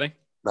all we're getting?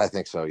 I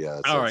think so,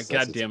 yeah. All right,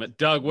 God damn it.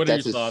 Doug, what are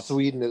your thoughts?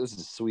 This is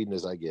as Sweden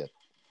as I get.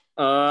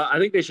 I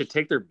think they should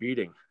take their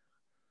beating.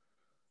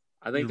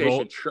 I think they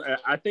should try.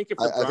 I think if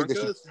the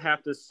Broncos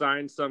have to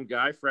sign some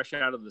guy fresh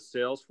out of the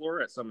sales floor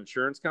at some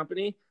insurance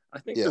company, I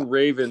think the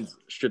Ravens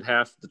should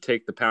have to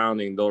take the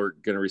pounding they're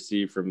going to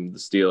receive from the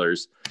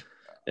Steelers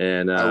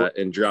and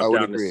drop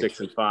down to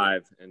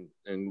 6-5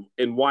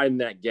 and widen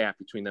that gap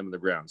between them and the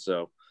Browns.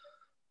 So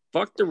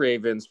fuck the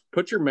Ravens.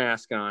 Put your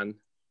mask on.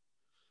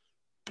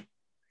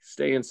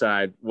 Stay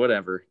inside.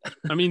 Whatever.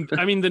 I mean,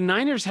 the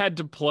Niners had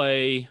to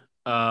play.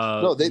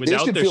 No, they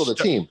should feel the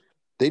team.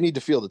 They need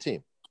to feel the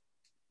team.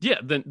 Yeah,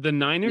 the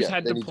Niners Yeah,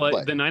 had they to need to play.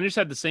 play. The Niners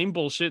had the same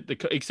bullshit,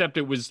 except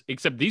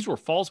these were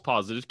false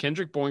positives.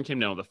 Kendrick Bourne came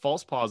down with a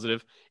false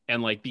positive,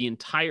 and like the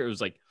entire, it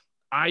was like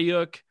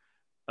Ayuk,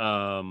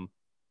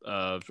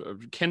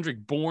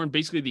 Kendrick Bourne,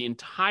 basically the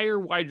entire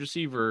wide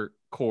receiver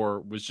core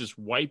was just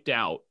wiped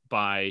out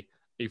by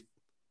a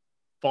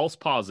false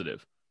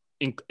positive,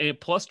 and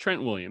plus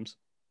Trent Williams,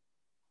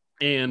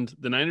 and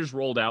the Niners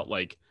rolled out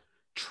like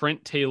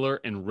Trent Taylor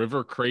and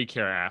River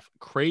Craycraft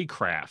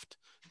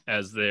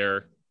as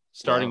their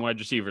starting wide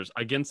receivers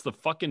against the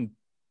fucking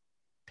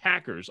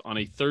Packers on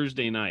a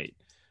Thursday night.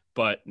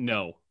 But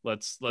no,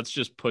 let's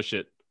just push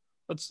it.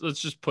 Let's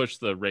just push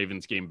the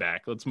Ravens game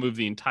back. Let's move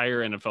the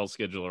entire NFL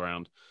schedule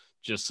around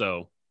just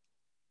so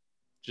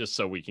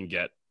we can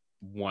get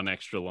one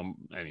extra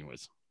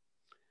anyways.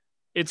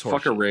 It's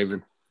Fuck a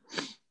Raven.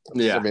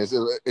 Yeah. I mean,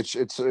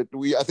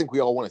 I think we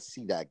all want to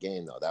see that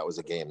game though. That was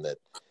a game that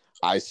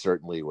I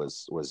certainly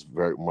was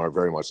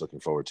very much looking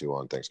forward to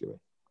on Thanksgiving.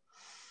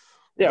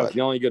 Yeah, it was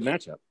the only good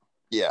matchup.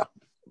 Yeah,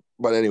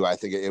 but anyway, I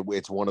think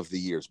it's one of the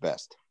year's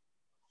best.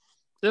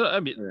 I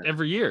mean,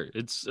 every year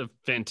it's a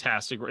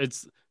fantastic.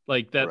 It's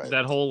like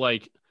that whole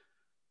like,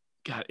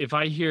 God. If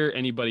I hear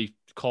anybody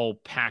call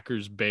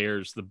Packers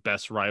Bears the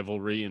best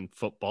rivalry in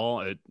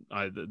football,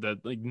 that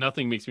like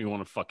nothing makes me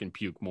want to fucking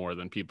puke more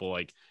than people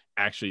like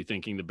actually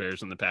thinking the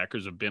Bears and the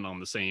Packers have been in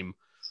the same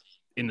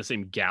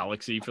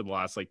galaxy for the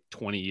last like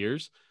 20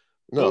 years.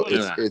 No,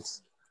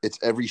 it's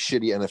every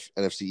shitty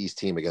NFC East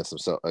team against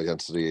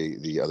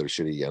the other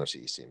shitty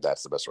NFC East team.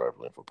 That's the best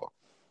rivalry in football.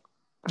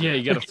 Yeah,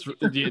 you got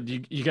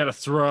to you got to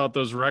throw out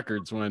those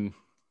records when.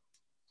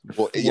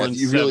 Well, yeah,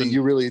 you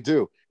really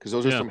do, because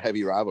those are some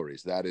heavy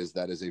rivalries. That is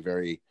a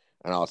very,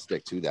 and I'll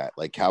stick to that.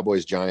 Like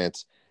Cowboys,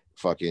 Giants,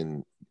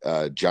 fucking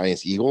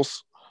Giants,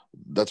 Eagles.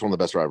 That's one of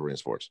the best rivalry in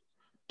sports.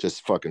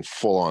 Just fucking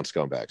full on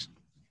scumbags.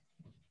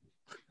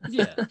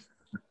 Yeah.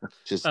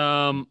 Just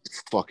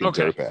fucking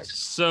dirtbags.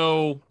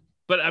 So,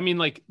 but I mean,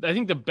 like, I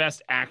think the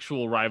best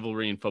actual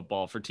rivalry in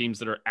football for teams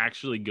that are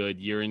actually good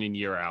year in and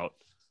year out,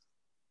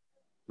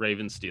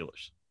 Ravens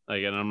Steelers.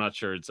 Like, and I'm not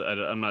sure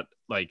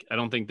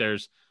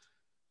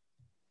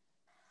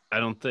I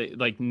don't think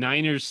like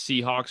Niners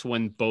Seahawks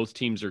when both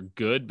teams are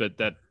good, but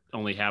that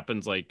only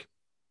happens like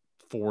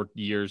 4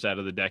 years out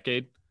of the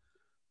decade.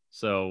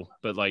 So,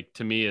 but like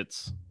to me,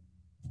 it's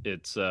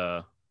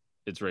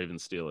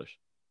Ravens Steelers.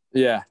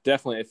 Yeah,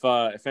 definitely.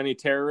 If any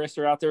terrorists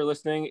are out there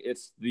listening,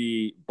 it's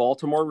the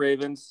Baltimore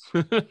Ravens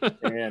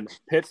and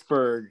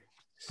Pittsburgh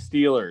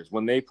Steelers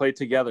when they play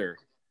together.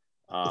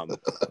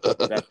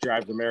 That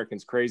drives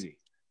Americans crazy.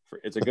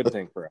 It's a good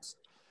thing for us.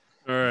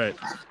 All right.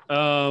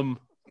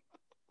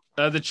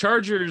 The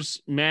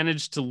Chargers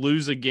managed to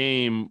lose a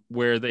game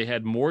where they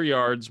had more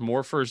yards,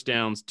 more first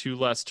downs, 2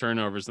 less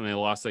turnovers, and they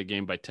lost that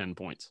game by 10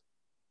 points.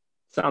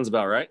 Sounds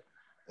about right.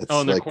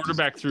 And the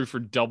quarterback threw for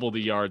double the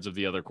yards of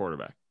the other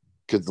quarterback.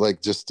 Could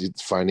like just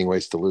finding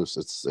ways to lose.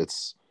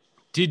 It's.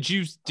 Did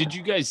you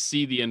guys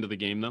see the end of the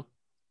game though?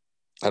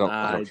 I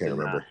can't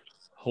remember.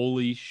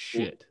 Holy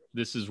shit!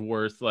 This is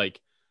worth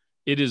like,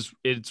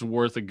 it's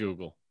worth a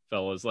Google,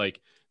 fellas. Like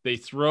they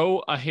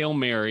throw a Hail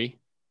Mary,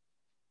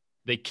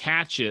 they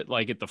catch it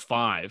like at the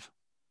 5,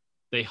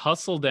 they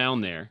hustle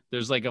down there.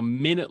 There's like a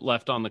minute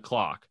left on the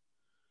clock.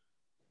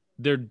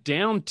 They're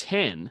down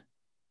 10.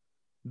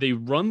 They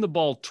run the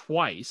ball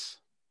twice.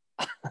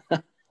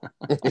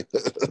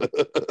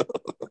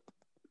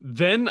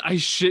 Then I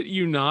shit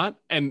you not,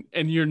 and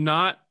you're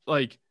not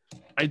like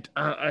I'm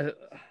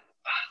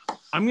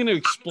going to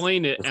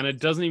explain it, and it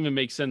doesn't even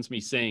make sense me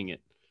saying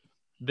it.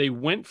 They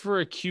went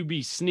for a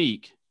QB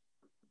sneak,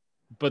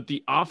 but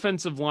the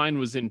offensive line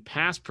was in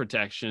pass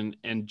protection,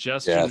 and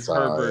Justin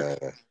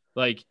Herbert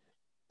like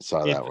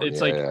saw that one.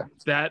 It's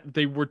that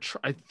they were.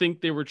 I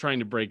think they were trying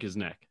to break his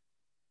neck.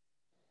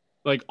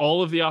 Like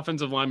all of the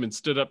offensive linemen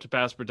stood up to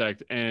pass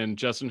protect, and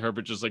Justin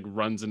Herbert just like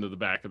runs into the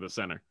back of the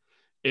center.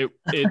 It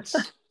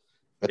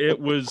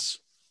was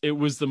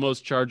the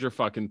most Charger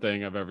fucking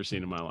thing I've ever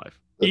seen in my life.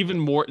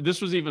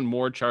 This was even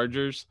more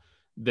Chargers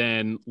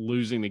than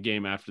losing the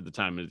game after the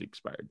time it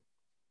expired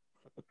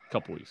a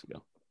couple weeks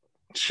ago.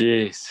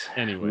 Jeez.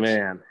 Anyways,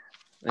 man,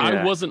 yeah.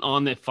 I wasn't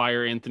on that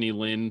fire Anthony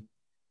Lynn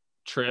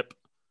trip.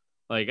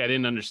 Like I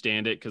didn't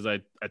understand it because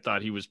I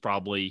thought he was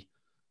probably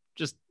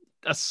just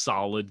a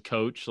solid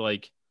coach.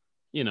 Like,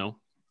 you know,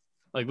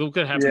 like look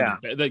what happened.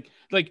 Yeah.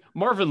 Like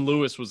Marvin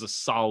Lewis was a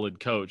solid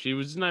coach. He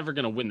was never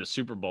going to win the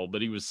Super Bowl,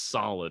 but he was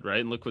solid, right?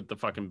 And look what the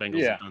fucking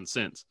Bengals have done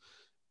since.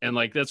 And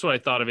like that's what I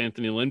thought of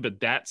Anthony Lynn. But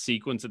that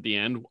sequence at the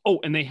end. Oh,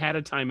 and they had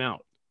a timeout.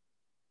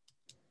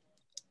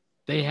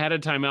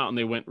 And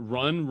they went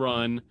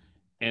run,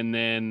 and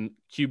then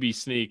QB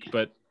sneak,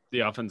 but the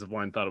offensive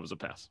line thought it was a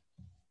pass.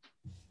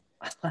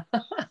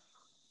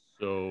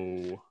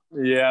 So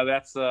yeah,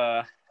 that's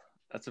a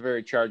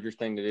very Chargers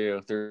thing to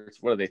do.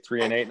 What are they,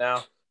 3-8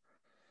 now?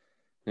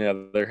 Yeah,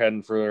 they're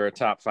heading for a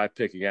top 5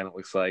 pick again, it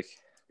looks like.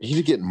 You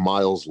need to get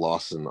Miles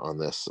Lawson on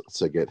this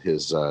to get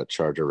his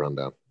Charger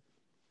rundown.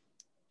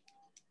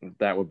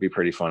 That would be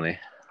pretty funny.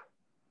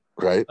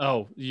 right?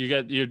 Oh, you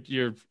got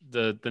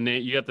the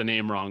name. You got the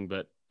name wrong,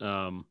 but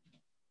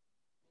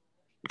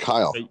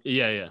Kyle.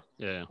 Yeah.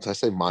 Did I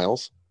say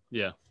Miles?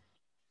 Yeah.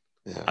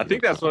 Yeah, I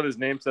think that's what his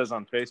name says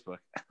on Facebook.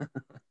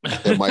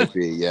 It might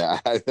be. Yeah,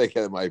 I think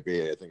it might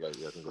be. I think that's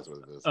what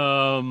it is.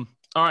 All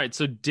right.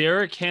 So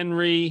Derrick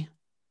Henry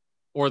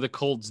or the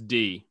Colts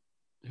D?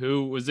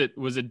 Who was it?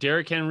 Was it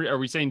Derrick Henry? Are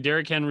we saying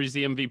Derrick Henry's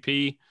the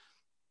MVP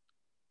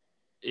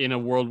in a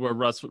world where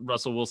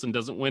Russell Wilson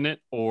doesn't win it,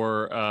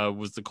 or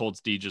was the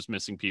Colts D just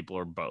missing people,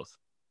 or both?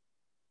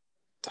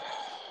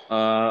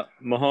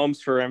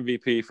 Mahomes for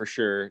MVP for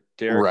sure.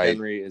 Derrick Right.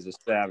 Henry is a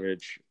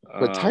savage.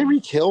 But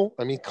Tyreek Hill,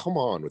 I mean, come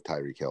on with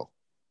Tyreek Hill.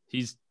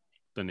 He's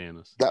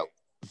bananas.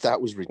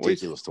 That was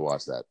ridiculous to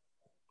watch that.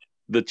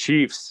 The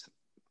Chiefs,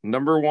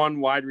 number 1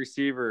 wide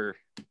receiver,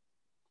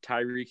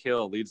 Tyreek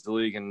Hill leads the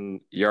league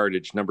in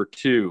yardage. Number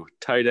 2,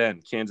 tight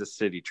end, Kansas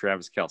City,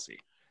 Travis Kelce.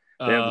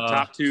 They have the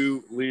top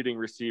 2 leading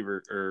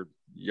receiver or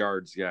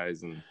yards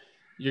guys, and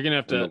you're gonna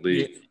have to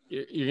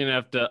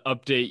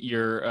update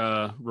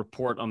your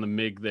report on the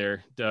MIG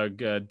there, Doug.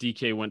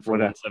 DK went for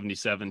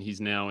 177.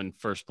 He's now in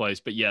first place.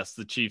 But yes,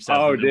 the Chiefs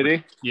have did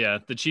he? Yeah,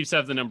 the Chiefs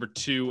have the number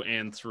 2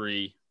 and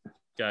 3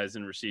 guys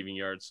in receiving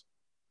yards.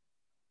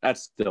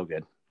 That's still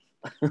good.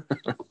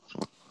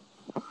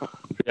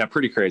 Yeah,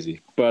 pretty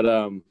crazy. But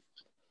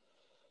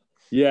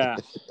yeah,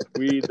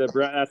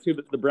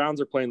 the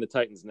Browns are playing the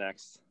Titans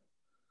next.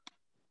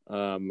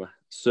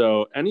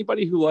 So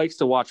anybody who likes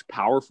to watch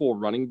powerful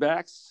running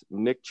backs,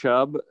 Nick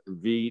Chubb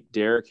v.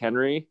 Derrick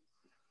Henry,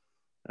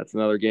 that's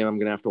another game I'm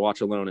gonna have to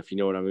watch alone, if you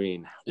know what I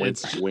mean.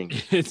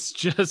 Wink.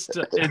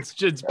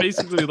 It's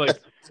basically like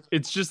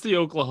it's just the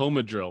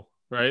Oklahoma drill,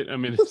 right? I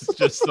mean, it's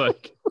just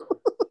like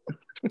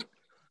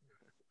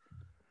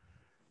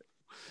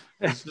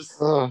it's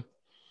just.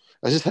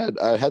 I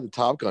had the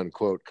Top Gun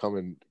quote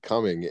coming,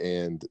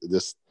 and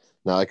this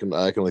now I can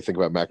only think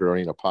about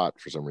macaroni in a pot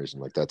for some reason.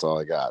 Like that's all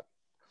I got.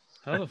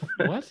 Oh,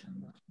 what?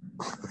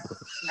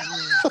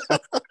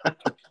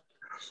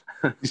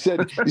 He said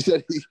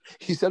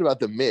about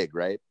the MIG,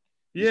 right?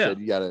 Yeah.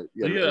 You gotta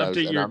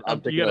update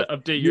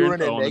your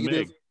info on the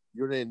MIG.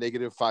 You're in a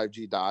negative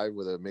 5G dive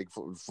with a MiG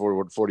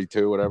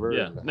 42, whatever.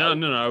 Yeah. No.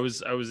 I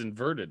was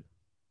inverted.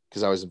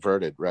 Because I was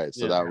inverted, right?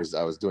 So Yeah.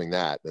 I was doing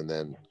that, and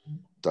then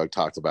Doug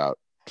talked about.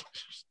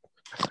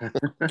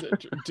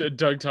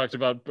 Doug talked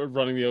about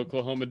running the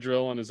Oklahoma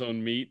drill on his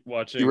own meat,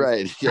 watching.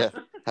 Right. Yeah.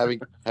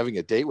 having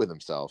a date with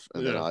himself,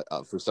 and Yeah. then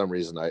I, for some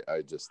reason I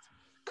just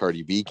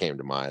Cardi B came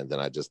to mind. Then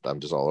I'm just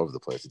all over the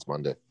place. It's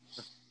Monday.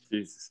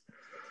 Jesus.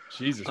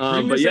 Bring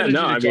But this yeah, energy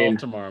no, to I golf mean,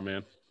 tomorrow,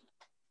 man.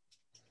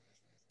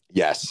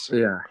 Yes.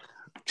 Yeah.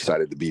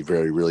 Excited to be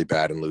very, really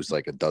bad and lose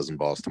like a dozen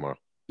balls tomorrow.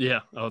 Yeah.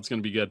 Oh, it's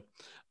gonna be good.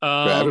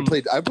 I haven't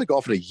played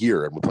golf in a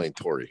year, and we're playing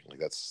Torrey. Like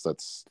that's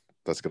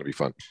gonna be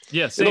fun.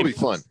 Yeah, same. It'll be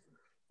fun.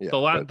 Yeah,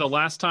 the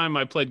last time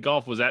I played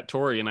golf was at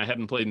Torrey, and I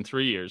hadn't played in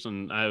 3 years,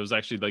 and I was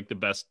actually like the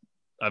best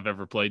I've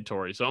ever played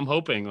Torrey. So I'm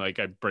hoping like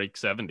I break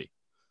 70.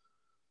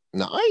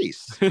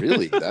 Nice.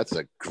 Really? That's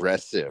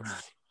aggressive.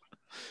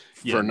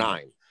 Yeah. For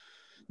 9.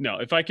 No,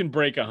 if I can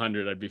break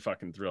 100, I'd be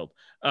fucking thrilled.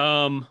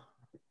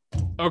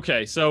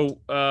 Okay, so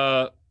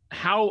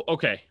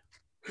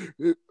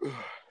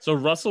So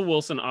Russell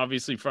Wilson,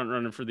 obviously front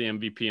runner for the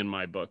MVP in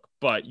my book,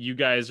 but you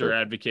guys are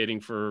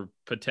advocating for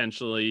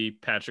potentially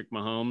Patrick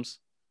Mahomes.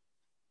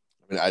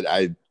 I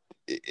mean,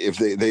 if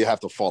they have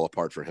to fall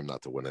apart for him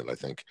not to win it, I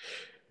think.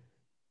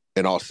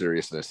 In all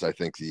seriousness, I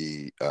think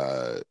the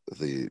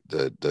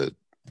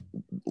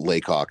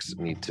Layhawks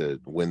need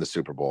to win the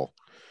Super Bowl,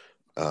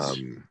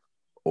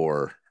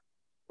 or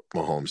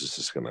Mahomes is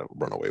just going to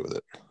run away with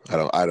it.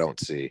 I don't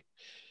see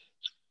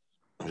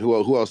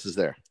who else is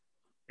there.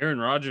 Aaron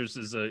Rodgers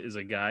is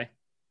a guy.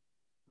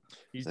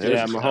 He's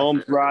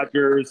Mahomes,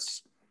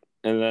 Rodgers,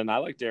 and then I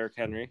like Derrick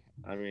Henry.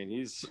 I mean,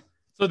 he's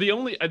so the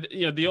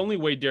only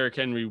way Derrick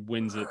Henry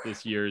wins it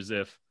this year is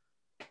if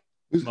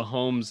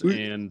Mahomes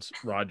and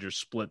Rodgers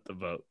split the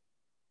vote.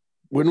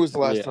 When was the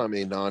last time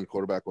a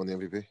non-quarterback won the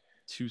MVP?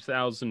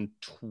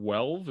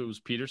 2012. It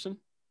was Peterson.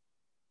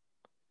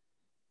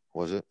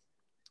 Was it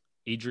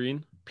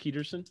Adrian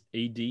Peterson?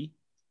 AD.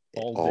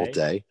 All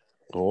day.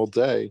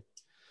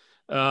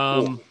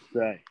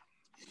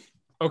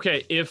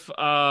 Okay, if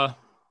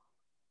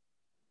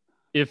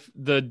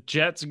the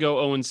Jets go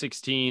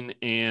 0-16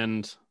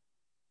 and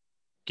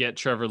get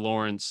Trevor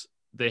Lawrence,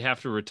 they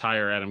have to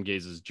retire Adam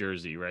Gaze's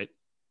jersey, right?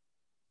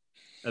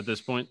 At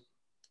this point,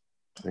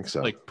 I think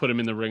so. Like put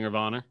him in the Ring of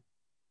Honor.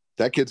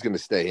 That kid's going to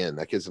stay in.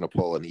 That kid's going to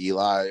pull an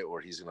Eli,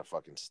 or he's going to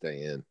fucking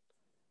stay in.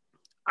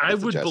 I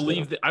would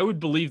believe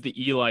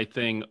the Eli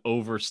thing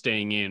over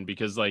staying in,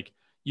 because like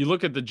you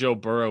look at the Joe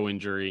Burrow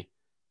injury,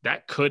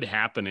 that could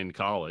happen in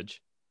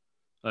college.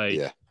 Like,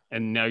 yeah.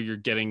 And now you're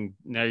getting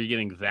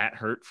that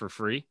hurt for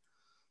free.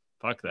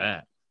 Fuck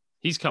that.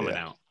 He's coming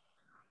out.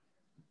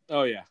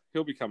 Oh yeah,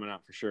 he'll be coming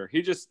out for sure.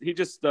 He just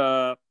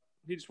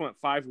went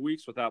 5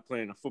 weeks without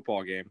playing a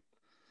football game.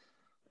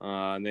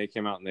 And they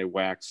came out and they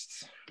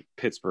waxed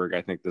Pittsburgh,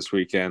 I think, this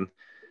weekend.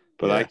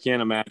 But I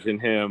can't imagine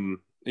him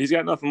he's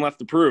got nothing left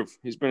to prove.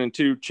 He's been in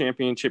 2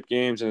 championship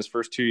games in his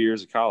first 2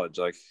 years of college.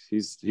 Like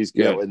he's good.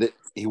 Yeah,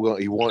 he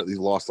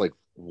lost like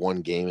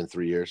 1 game in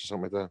 3 years or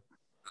something like that.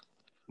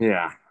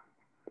 Yeah.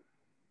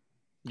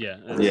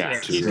 Yeah.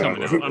 He's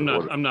coming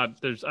out. I'm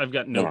not. I've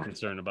got no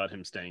concern about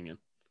him staying in.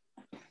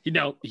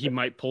 He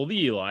might pull the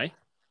Eli,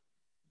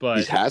 but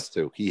he has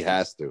to.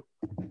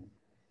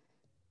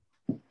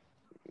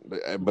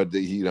 But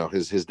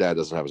his dad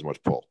doesn't have as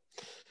much pull.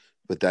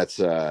 But that's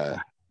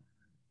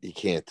he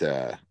can't.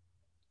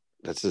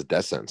 That's his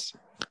death sentence.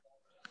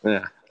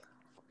 Yeah.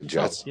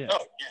 Jets. Yeah.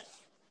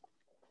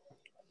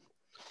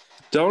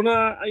 Don't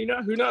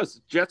who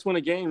knows? Jets win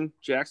a game.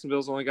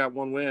 Jacksonville's only got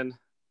 1 win.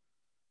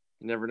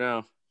 You never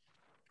know.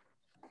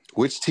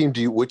 Which team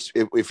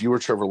if you were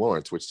Trevor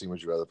Lawrence, which team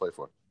would you rather play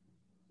for?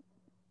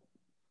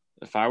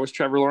 If I was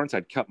Trevor Lawrence,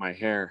 I'd cut my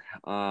hair.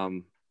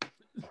 No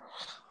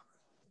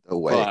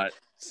way. But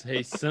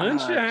hey,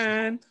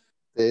 sunshine.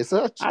 Hey,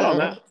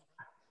 sunshine.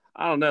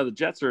 I don't know. The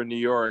Jets are in New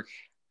York.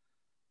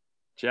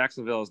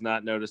 Jacksonville has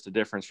not noticed a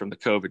difference from the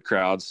COVID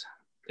crowds.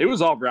 It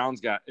was all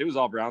Browns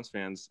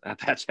fans at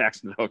that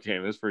Jacksonville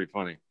game. It was pretty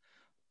funny.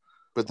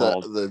 But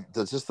the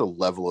just the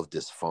level of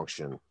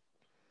dysfunction,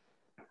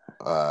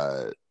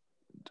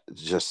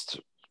 just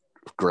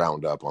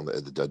ground up on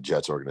the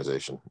Jets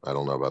organization. I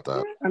don't know about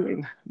that. I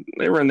mean,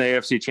 they were in the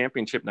AFC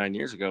Championship 9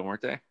 years ago,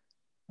 weren't they?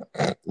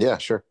 Yeah,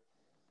 sure.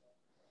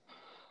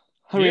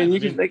 I mean,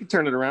 they could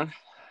turn it around.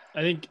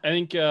 I think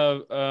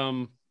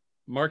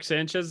Mark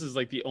Sanchez is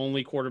like the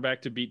only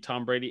quarterback to beat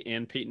Tom Brady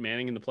and Peyton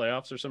Manning in the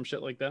playoffs or some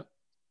shit like that.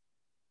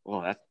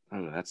 Well,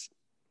 that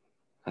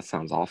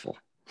sounds awful.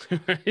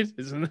 Right?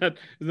 Isn't that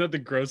the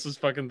grossest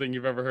fucking thing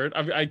you've ever heard?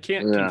 I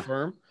can't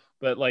confirm,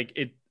 but like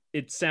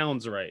it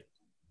sounds right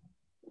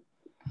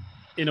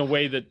in a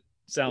way that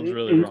sounds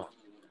really wrong.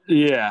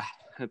 Yeah,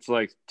 it's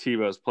like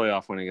Tebow's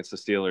playoff win against the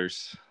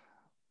Steelers.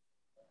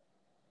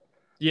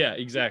 Yeah,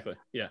 exactly.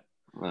 Yeah.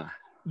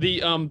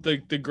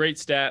 The great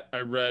stat I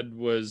read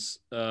was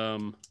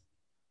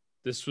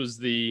this was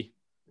the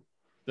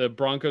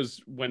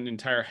Broncos went an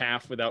entire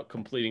half without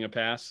completing a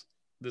pass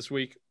this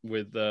week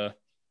with the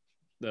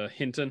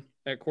Hinton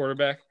at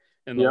quarterback,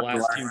 and the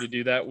last team to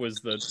do that was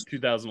the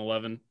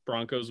 2011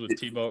 Broncos with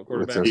Tebow at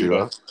quarterback.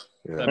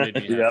 Yeah. That made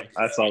me happy. Yep,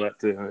 I saw that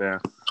too. Yeah,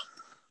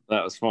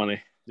 that was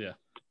funny. Yeah,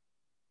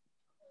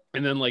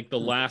 and then like the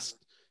last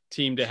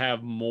team to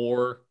have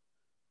more.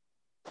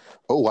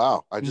 Oh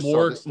wow! I just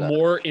saw this stat.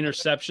 More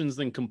interceptions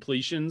than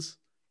completions.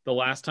 The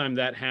last time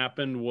that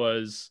happened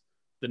was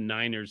the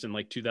Niners in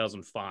like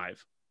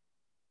 2005.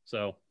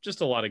 So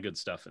just a lot of good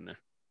stuff in there.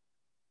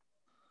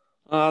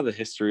 The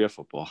history of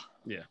football.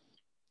 Yeah.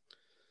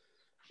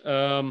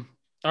 All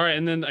right,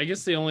 and then I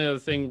guess the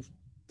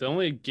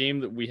only game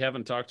that we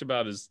haven't talked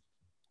about is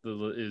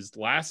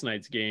last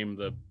night's game,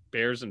 the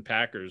Bears and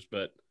Packers.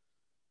 But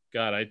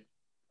God,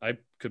 I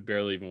could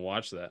barely even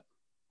watch that.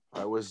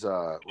 I was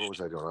what was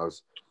I doing?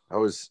 I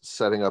was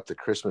setting up the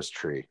Christmas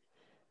tree,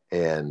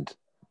 and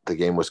the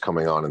game was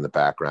coming on in the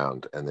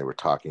background, and they were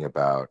talking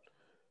about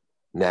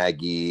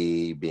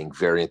Nagy being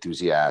very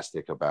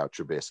enthusiastic about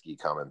Trubisky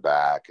coming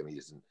back, and he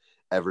hasn't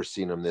ever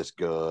seen him this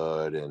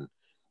good, and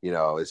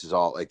this is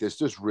all like this,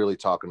 just really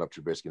talking up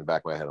Trubisky in the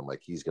back of my head. I'm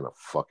like, he's gonna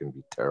fucking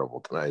be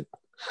terrible tonight.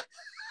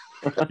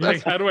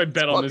 Like, how do I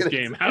bet on this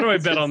game? How do I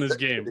bet on this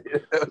game?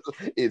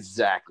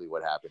 Exactly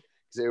what happened.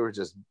 They were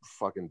just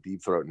fucking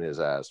deep throating his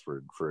ass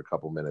for a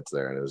couple minutes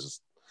there, and it was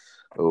just,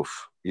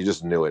 oof! You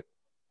just knew it.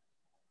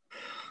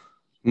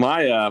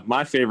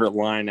 My favorite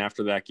line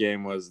after that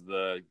game was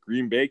the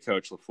Green Bay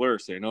coach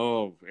LaFleur saying,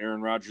 "Oh,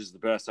 Aaron Rodgers is the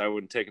best. I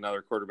wouldn't take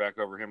another quarterback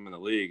over him in the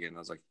league." And I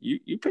was like,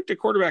 "You picked a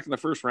quarterback in the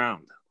first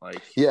round,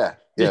 like yeah,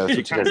 that's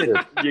you kind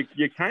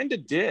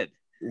of did.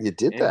 You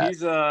did and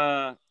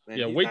that.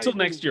 Wait till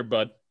next year,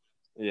 bud.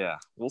 Yeah,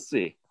 we'll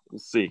see.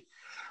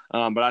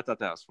 But I thought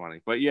that was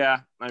funny. But yeah,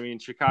 I mean,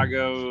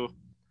 Chicago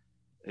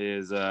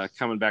is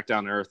coming back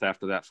down to earth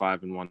after that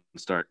 5-1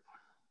 start.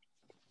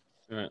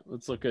 All right,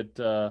 let's look at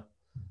the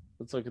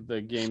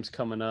games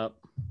coming up.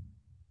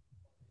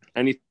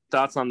 Any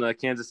thoughts on the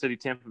Kansas City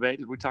Tampa Bay?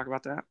 Did we talk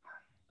about that?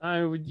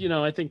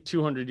 I think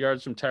 200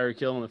 yards from Tyreek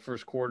Hill in the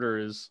first quarter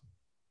is,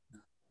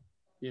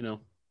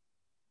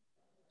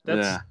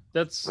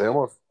 that's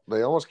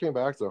they almost came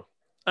back though.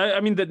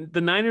 I mean,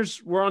 the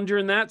Niners were on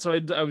during that, so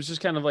I was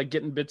just kind of like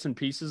getting bits and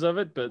pieces of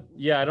it. But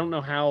yeah, I don't know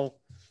how.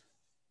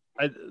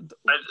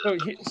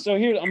 So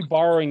here I'm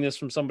borrowing this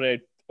from somebody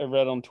I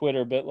read on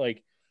Twitter, but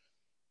like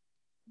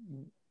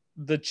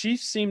the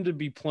Chiefs seem to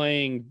be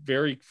playing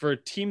for a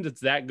team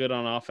that's that good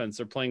on offense.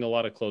 They're playing a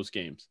lot of close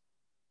games.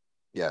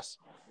 Yes.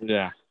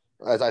 Yeah.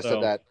 As I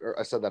said that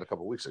a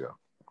couple of weeks ago.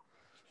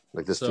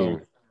 Like this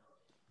team.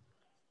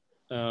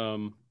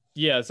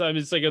 Yeah. So I mean,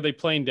 it's like, are they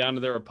playing down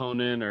to their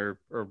opponent or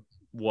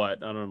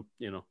what? I don't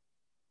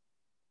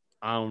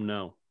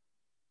know.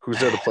 Who's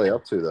there to play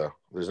up to though?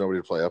 There's nobody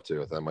to play up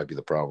to. That might be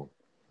the problem.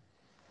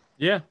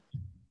 Yeah.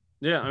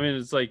 I mean,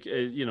 it's like,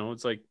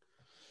 it's like,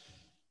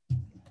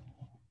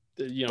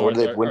 when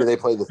do they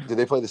play? Did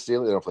they play the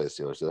Steelers? They don't play the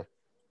Steelers, do they?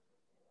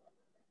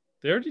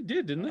 They already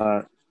did, didn't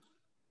they?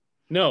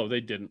 No,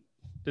 they didn't.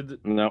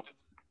 No.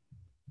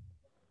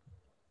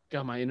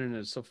 God, my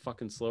internet is so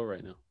fucking slow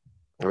right now.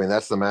 I mean,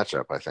 that's the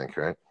matchup, I think,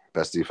 right?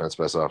 Best defense,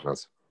 best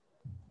offense.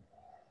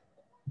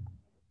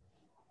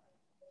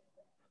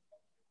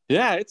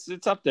 Yeah, it's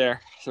up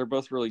there. They're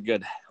both really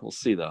good. We'll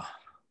see though.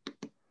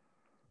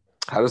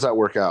 How does that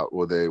work out?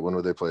 When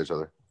would they play each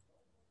other?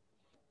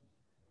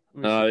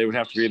 They would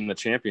have to be in the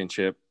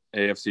championship,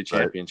 AFC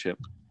championship.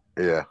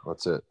 Right. Yeah,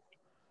 that's it.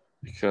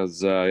 Because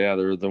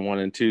they're the 1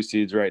 and 2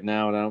 seeds right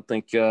now, and I don't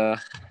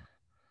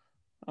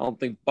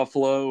think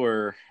Buffalo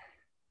or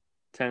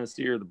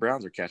Tennessee or the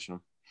Browns are catching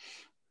them.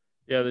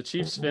 Yeah, the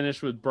Chiefs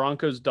finished with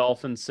Broncos,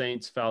 Dolphins,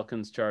 Saints,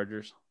 Falcons,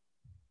 Chargers.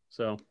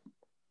 So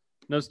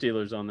no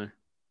Steelers on there.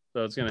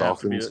 So it's gonna have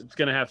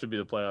to be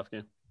the playoff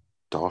game.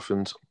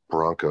 Dolphins,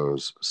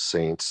 Broncos,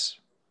 Saints,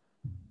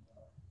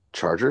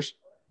 Chargers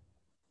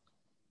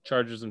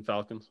and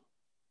Falcons.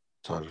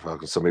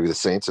 So maybe the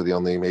Saints are the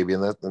only maybe in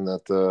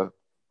that.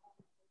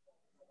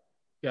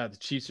 Yeah, the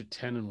Chiefs are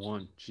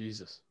 10-1.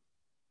 Jesus.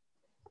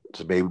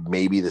 So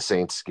maybe the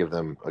Saints give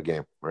them a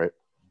game, right?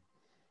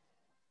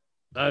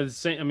 The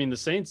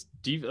Saints,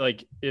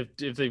 like if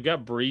they've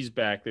got Breeze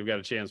back, they've got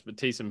a chance. But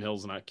Taysom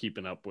Hill's not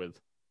keeping up with.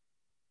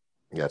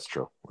 Yeah, that's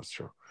true.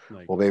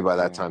 Like, well, maybe by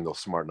that time they'll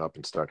smarten up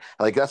and start.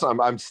 Like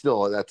I'm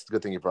still. That's a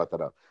good thing you brought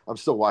that up. I'm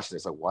still watching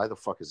this. Like, why the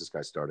fuck is this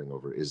guy starting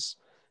over? Is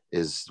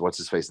what's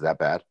his face that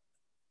bad?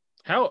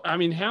 How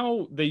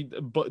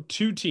but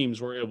two teams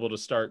were able to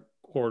start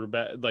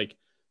quarterback. Like,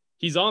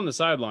 he's on the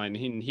sideline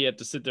and he had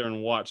to sit there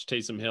and watch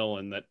Taysom Hill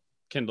and that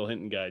Kendall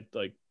Hinton guy.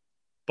 Like,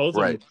 both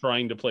of them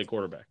trying to play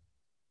quarterback.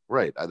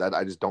 Right.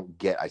 I just don't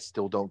get. I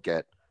still don't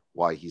get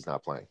why he's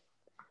not playing.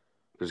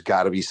 There's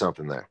got to be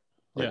something there.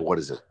 Like, what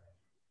is it?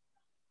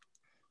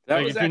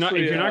 Like, if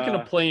you're not going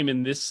to play him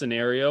in this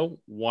scenario,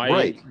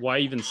 why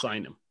even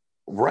sign him?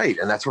 Right,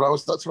 and that's what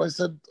I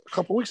said a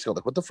couple weeks ago.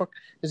 Like, what the fuck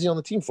is he on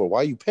the team for?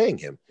 Why are you paying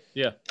him?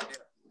 Yeah,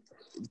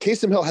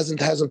 Taysom Hill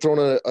hasn't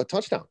thrown a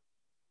touchdown.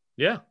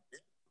 Yeah,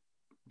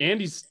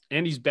 and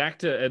he's back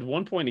to, at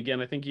one point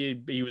again, I think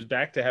he was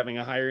back to having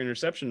a higher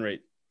interception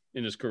rate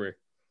in his career.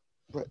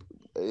 Right,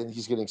 and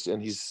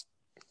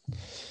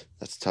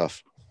that's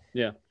tough.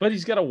 Yeah, but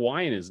he's got a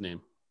Y in his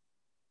name.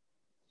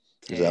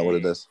 Is that what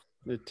it is?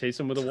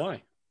 Taysom with a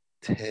Y.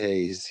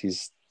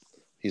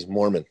 He's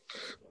Mormon.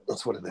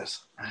 That's what it is.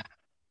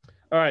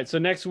 All right. So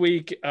next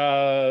week,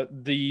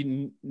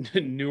 the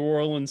New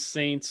Orleans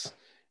Saints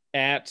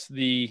at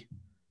the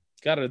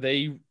are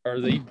they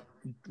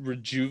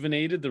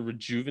rejuvenated? The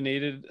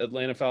rejuvenated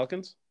Atlanta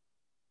Falcons.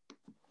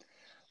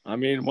 I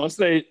mean, once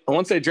they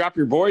drop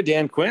your boy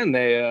Dan Quinn,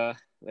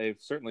 they've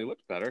certainly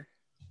looked better.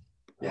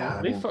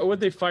 Yeah. Would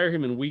they fire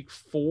him in week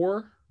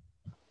 4?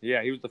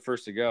 Yeah, he was the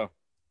first to go.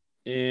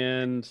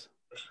 And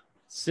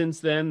since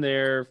then,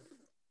 they're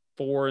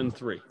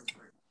 4-3,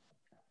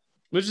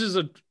 which is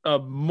a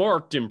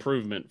marked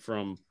improvement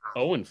from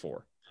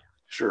 0-4.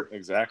 Sure,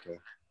 exactly.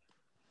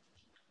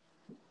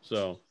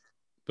 So,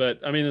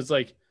 but I mean, it's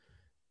like,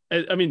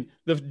 the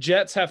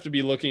Jets have to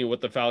be looking at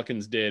what the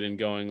Falcons did and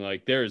going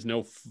like, there is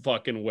no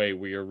fucking way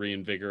we are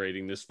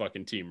reinvigorating this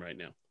fucking team right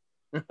now.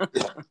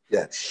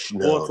 Yeah. No.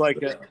 Well, it's like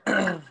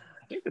I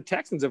think the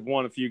Texans have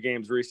won a few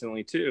games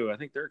recently too. I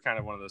think they're kind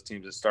of one of those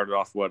teams that started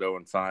off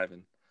 0-5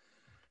 and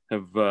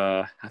have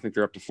I think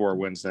they're up to 4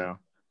 wins now.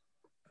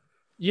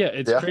 Yeah,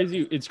 it's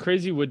crazy. It's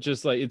crazy with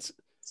just like it's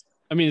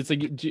like, I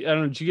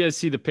don't know. Did you guys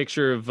see the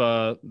picture of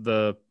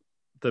the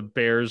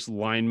Bears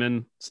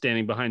lineman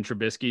standing behind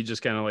Trubisky,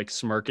 just kind of like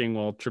smirking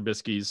while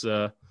Trubisky's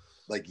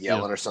like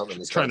yelling or something?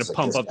 He's trying to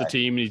pump up the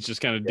team, and he's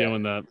just kind of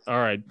doing that. All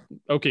right,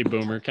 okay,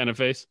 boomer kind of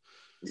face.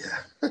 Yeah.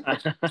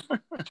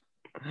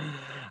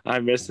 I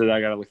missed it. I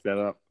gotta look that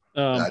up.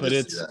 But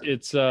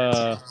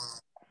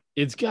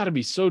it's got to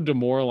be so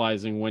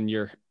demoralizing when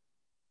your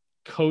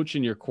coach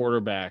and your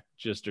quarterback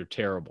just are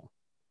terrible,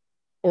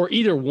 or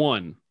either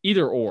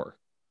or,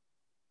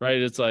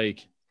 right? It's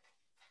like,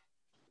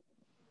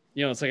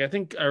 it's like, I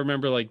think I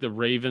remember like the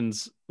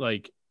Ravens,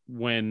 like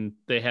when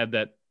they had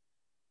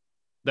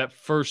that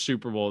first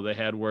Super Bowl they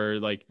had where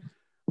like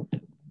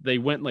they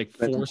went like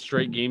 4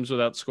 straight games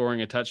without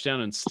scoring a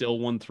touchdown and still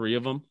won 3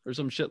 of them or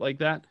some shit like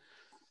that.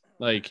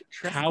 Like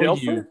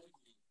it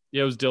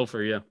was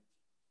Dilfer, yeah.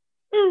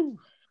 Ooh.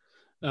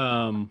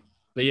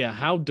 But yeah,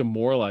 how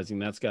demoralizing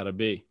that's got to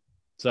be.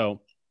 So,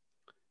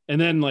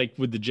 and then like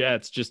with the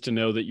Jets, just to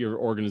know that your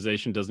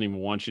organization doesn't even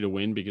want you to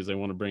win because they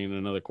want to bring in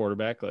another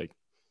quarterback, like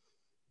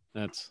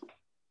and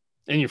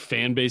your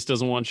fan base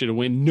doesn't want you to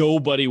win.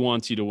 Nobody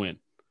wants you to win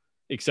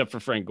except for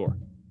Frank Gore.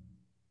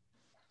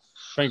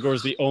 Frank Gore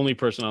is the only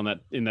person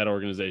in that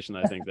organization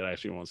I think that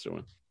actually wants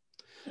to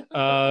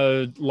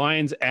win.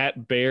 Lions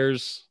at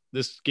Bears.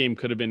 This game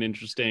could have been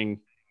interesting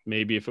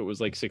maybe if it was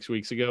like 6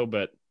 weeks ago,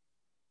 but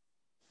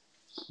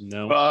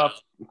no.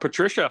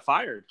 Patricia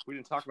fired. We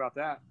didn't talk about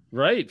that.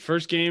 Right.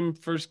 First game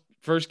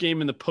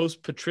in the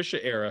post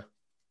Patricia era.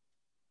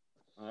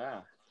 Yeah.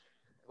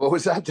 What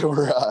was that? There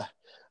were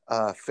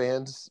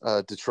fans,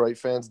 Detroit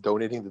fans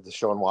donating to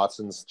Deshaun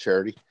Watson's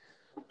charity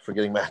for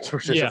getting Matt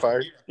Patricia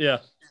fired. Yeah.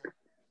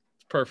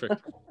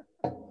 Perfect.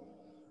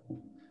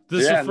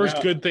 This is the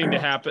first good thing to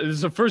happen. This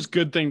is the first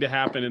good thing to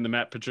happen in the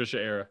Matt Patricia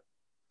era.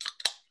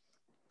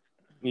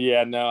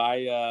 Yeah,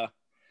 no,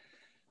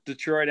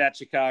 Detroit at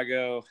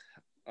Chicago.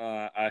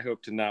 I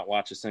hope to not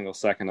watch a single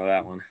second of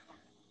that one.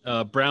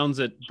 Browns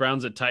at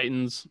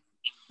Titans.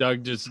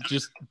 Doug,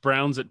 just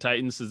Browns at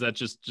Titans. Does that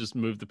just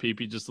move the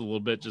PP just a little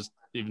bit? Just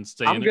even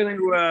stay I'm in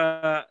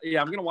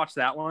gonna watch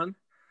that one.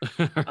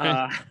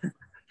 it?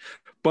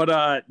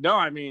 But no,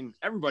 I mean,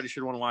 everybody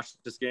should want to watch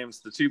this game. It's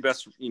the two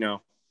best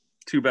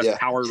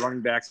power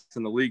running backs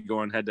in the league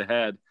going head to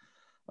head.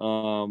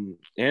 And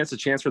it's a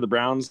chance for the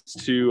Browns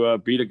to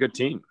beat a good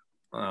team.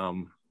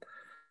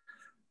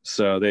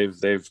 So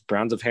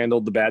Browns have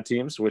handled the bad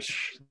teams,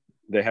 which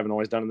they haven't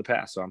always done in the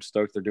past. So I'm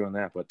stoked they're doing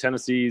that. But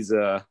Tennessee's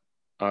a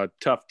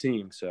tough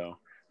team. So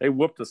they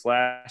whooped us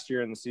last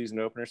year in the season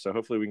opener. So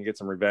hopefully we can get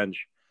some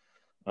revenge.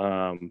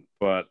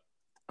 But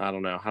I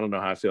don't know. I don't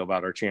know how I feel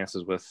about our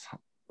chances with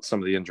some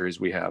of the injuries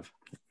we have.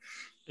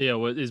 Yeah.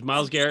 Is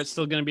Myles Garrett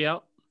still going to be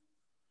out?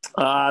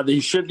 He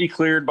should be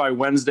cleared by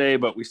Wednesday,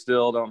 but we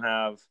still don't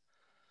have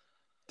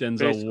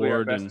Denzel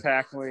Ward our best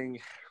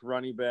tackling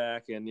running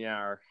back, and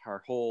our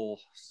whole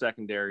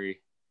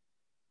secondary.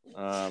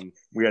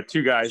 We had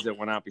two guys that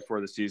went out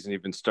before the season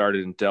even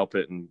started in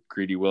Delpit and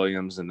Greedy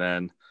Williams, and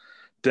then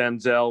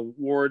Denzel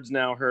Ward's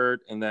now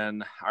hurt, and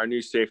then our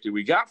new safety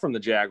we got from the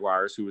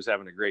Jaguars, who was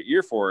having a great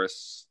year for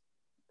us,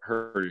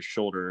 hurt his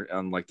shoulder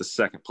on like the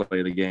second play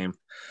of the game.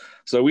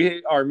 So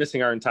we are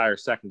missing our entire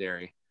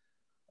secondary.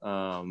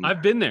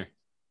 I've been there.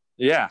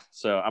 Yeah.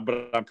 So,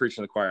 but I'm preaching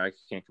to the choir. I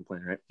can't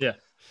complain, right? Yeah.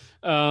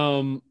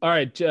 All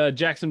right.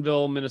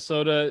 Jacksonville,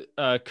 Minnesota.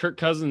 Kirk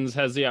Cousins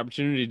has the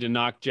opportunity to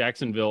knock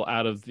Jacksonville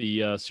out of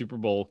the Super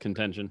Bowl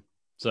contention.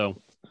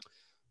 So,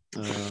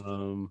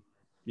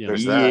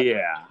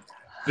 yeah.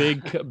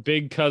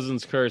 Big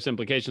Cousins curse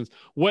implications.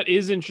 What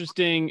is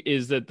interesting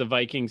is that the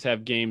Vikings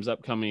have games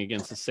upcoming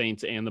against the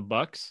Saints and the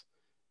Bucks.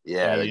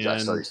 Yeah, I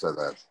saw you said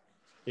that.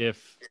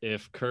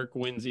 If Kirk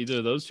wins either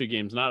of those two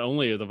games, not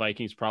only are the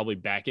Vikings probably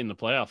back in the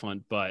playoff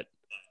hunt, but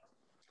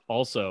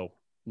also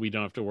we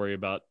don't have to worry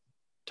about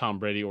Tom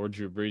Brady or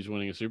Drew Brees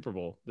winning a Super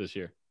Bowl this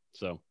year.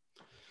 So,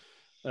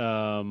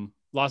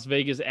 Las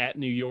Vegas at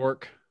New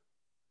York.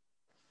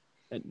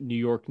 At New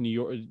York.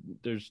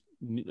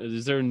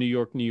 Is there a New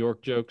York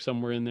joke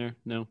somewhere in there?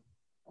 No.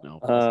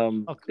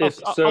 I'll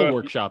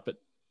workshop it.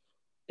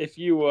 If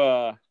you,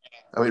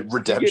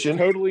 redemption. You get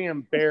totally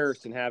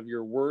embarrassed and have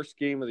your worst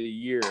game of the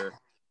year,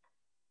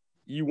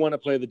 you want to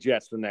play the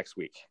Jets the next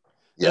week.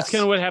 Yes. That's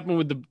kind of what happened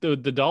with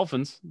the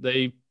Dolphins.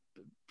 They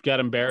got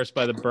embarrassed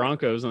by the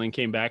Broncos and then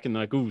came back and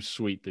like, ooh,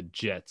 sweet, the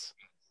Jets.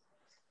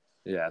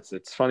 Yeah,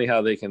 it's funny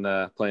how they can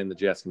play in the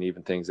Jets and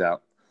even things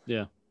out.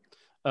 Yeah.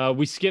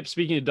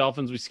 Speaking of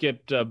Dolphins, we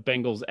skipped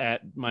Bengals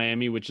at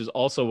Miami, which is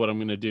also what I'm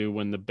going to do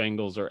when the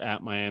Bengals are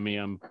at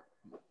Miami.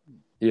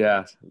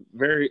 Yeah,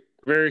 very,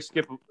 very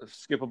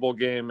skippable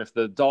game. If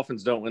the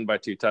Dolphins don't win by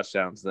 2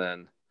 touchdowns,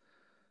 then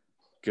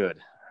good.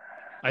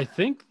 I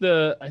think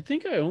because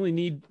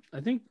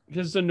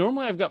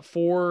normally I've got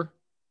 4.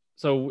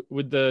 So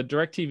with the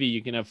DirecTV,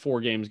 you can have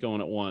 4 games going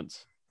at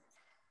once.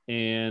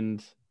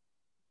 And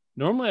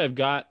normally I've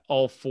got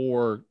all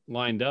 4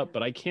 lined up,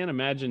 but I can't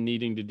imagine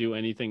needing to do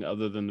anything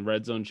other than the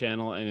Red Zone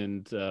channel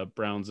and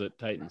Browns at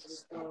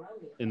Titans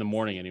in the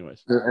morning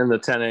anyways. And the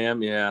 10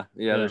 a.m. Yeah.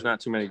 There's not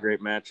too many great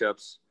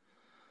matchups.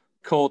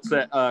 Colts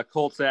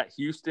at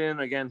Houston.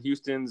 Again,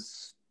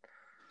 Houston's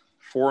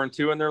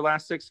 4-2 in their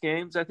last 6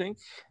 games, I think.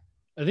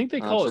 I think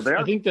they call it.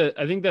 I think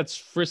that's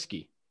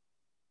frisky.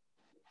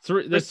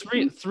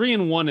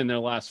 3-1 in their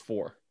last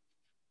 4.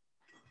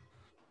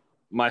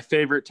 My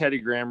favorite Teddy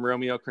Graham,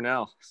 Romeo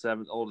Crennel,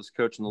 7th oldest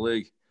coach in the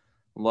league.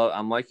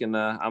 I'm liking.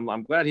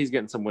 I'm glad he's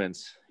getting some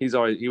wins. He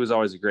was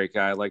always a great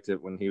guy. I liked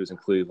it when he was in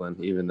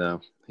Cleveland, even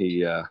though he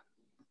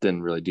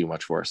didn't really do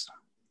much for us.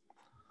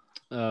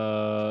 We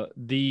got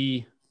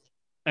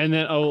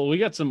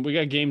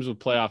games with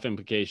playoff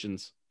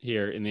implications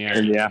here in the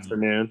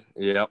afternoon.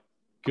 Yep.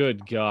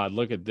 Good God,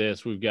 look at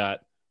this. We've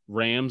got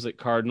Rams at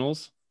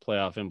Cardinals,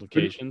 playoff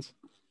implications.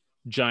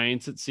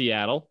 Giants at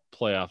Seattle,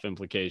 playoff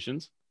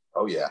implications.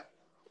 Oh yeah.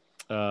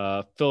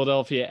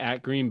 Philadelphia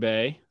at Green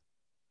Bay.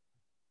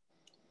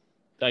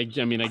 I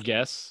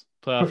guess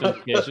playoff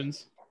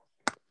implications.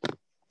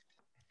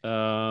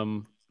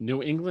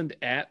 New England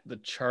at the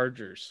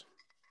Chargers.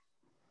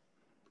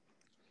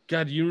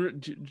 God, you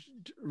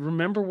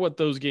remember what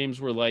those games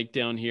were like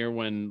down here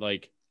when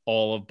like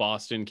all of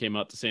Boston came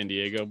out to San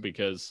Diego?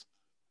 Because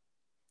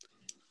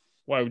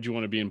why would you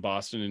want to be in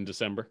Boston in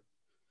December?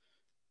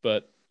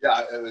 But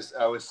yeah,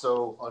 I was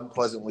so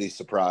unpleasantly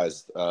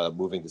surprised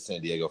moving to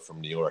San Diego from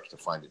New York to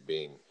find it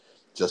being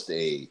just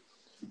a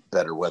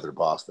better weather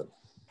Boston.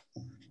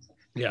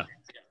 Yeah.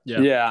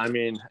 I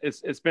mean,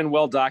 it's been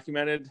well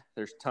documented.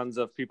 There's tons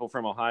of people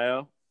from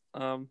Ohio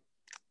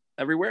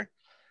everywhere,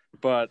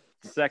 but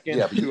second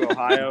to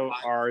Ohio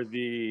are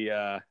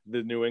the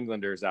New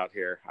Englanders out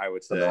here. I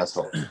would say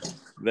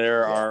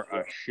there are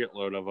a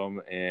shitload of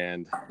them,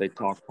 and they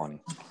talk funny.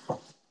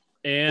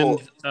 And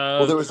well,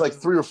 Well, there was like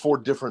 3 or 4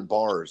 different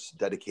bars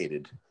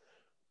dedicated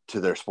to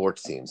their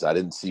sports teams. I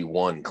didn't see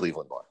one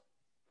Cleveland bar.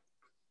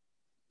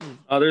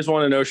 There's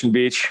one in Ocean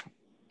Beach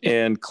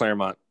and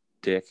Claremont,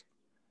 Dick.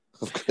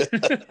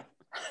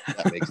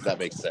 that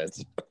makes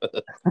sense.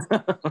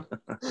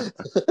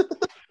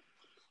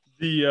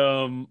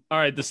 All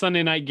right, the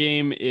Sunday night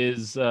game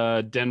is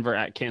Denver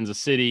at Kansas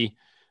City.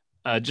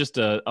 Just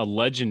a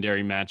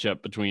legendary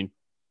matchup between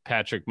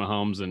Patrick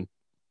Mahomes and,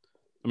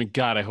 I mean,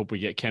 God, I hope we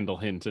get Kendall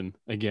Hinton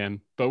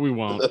again, but we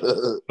won't.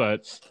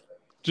 But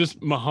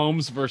just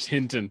Mahomes versus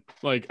Hinton.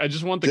 Like, I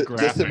just want the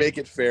graphic. Just to make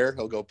it fair,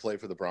 he'll go play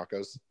for the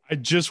Broncos. I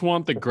just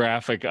want the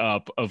graphic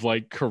up of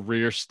like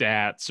career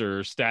stats or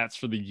stats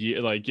for the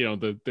year, like, you know,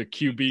 the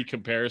QB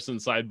comparison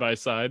side by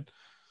side.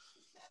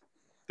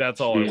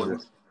 That's all I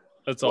want.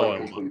 That's all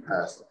I want.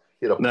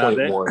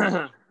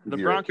 The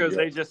Broncos,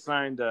 they just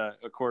signed a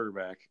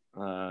quarterback,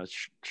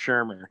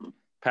 Shermer,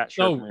 Pat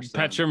Shermer. Oh,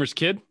 Pat Shermer's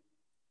kid?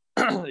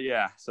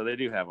 Yeah, so they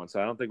do have one.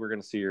 So I don't think we're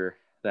going to see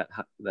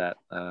that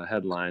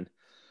headline.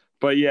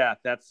 But yeah,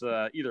 that's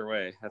either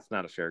way, that's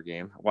not a fair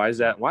game. Why is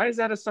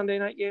that a Sunday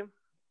night game?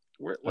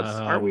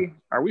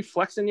 Are we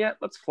flexing yet?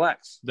 Let's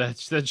flex.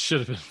 That should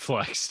have been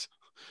flexed.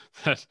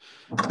 What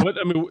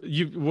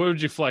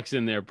would you flex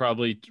in there?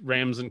 Probably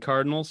Rams and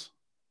Cardinals.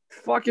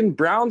 Fucking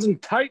Browns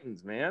and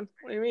Titans, man.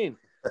 What do you mean?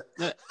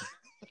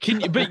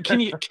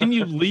 Can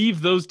you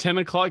leave those 10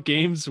 o'clock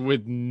games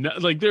with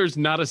there's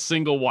not a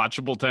single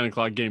watchable 10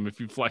 o'clock game if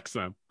you flex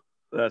them.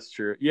 That's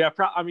true. Yeah,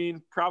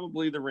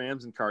 probably the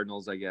Rams and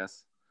Cardinals, I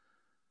guess.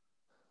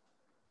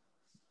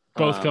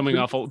 Both coming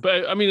off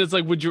but I mean, it's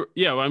like, would you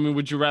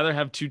rather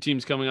have 2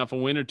 teams coming off a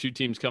win or 2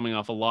 teams coming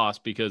off a loss?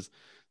 Because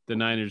the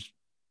Niners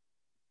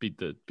beat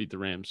the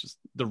Rams. Just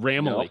the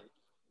Ramily. Nope.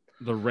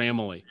 The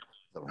Ramily.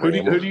 Who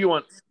do you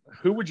want?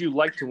 Who would you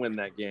like to win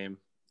that game?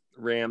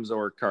 Rams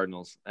or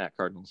Cardinals at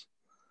Cardinals?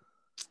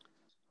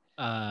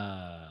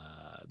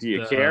 Do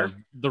you care?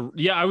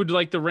 I would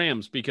like the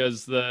Rams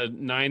because the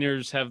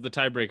Niners have the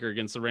tiebreaker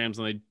against the Rams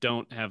and they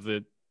don't have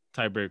the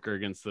tiebreaker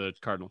against the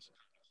Cardinals.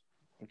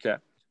 Okay.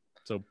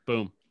 So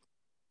boom.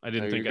 I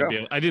didn't think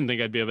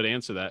I'd be able to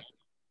answer that.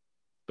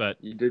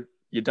 But you did.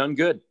 You done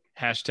good.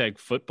 #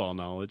 football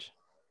knowledge.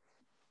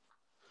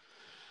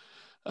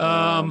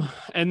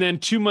 And then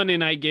 2 Monday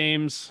night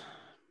games.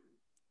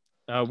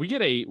 We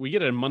get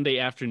a Monday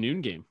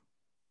afternoon game.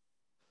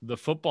 The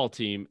football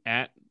team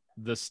at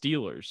the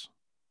Steelers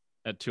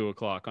at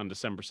 2:00 on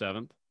December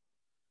 7th.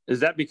 Is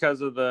that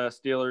because of the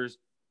Steelers'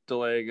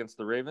 delay against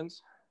the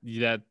Ravens?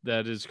 That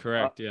is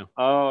correct. Yeah.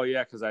 Oh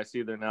yeah, because I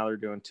see they're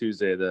doing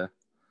Tuesday the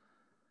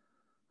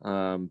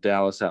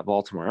Dallas at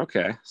Baltimore.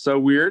 Okay, so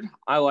weird.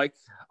 I like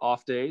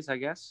off days, I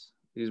guess.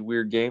 These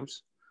weird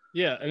games.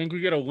 Yeah, I think we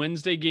get a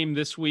Wednesday game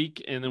this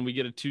week, and then we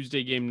get a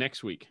Tuesday game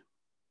next week.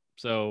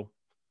 So,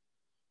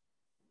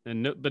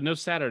 but no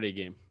Saturday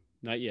game,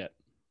 not yet.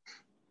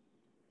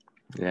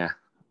 Yeah,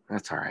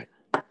 that's all right.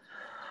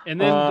 And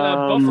then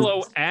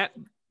Buffalo at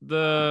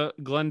the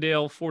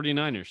Glendale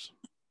 49ers.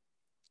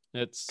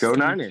 It's Go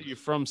Niners. You're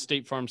from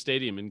State Farm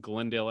Stadium in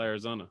Glendale,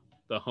 Arizona,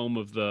 the home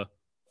of the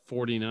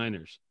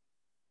 49ers.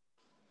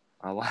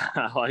 I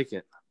like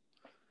it.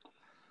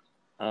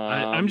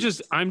 I'm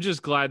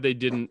just glad they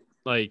didn't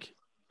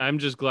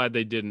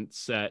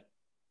set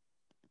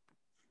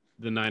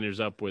the Niners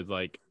up with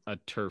like a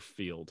turf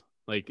field.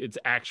 Like it's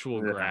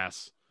actual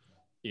grass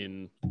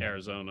in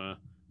Arizona.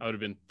 I would have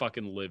been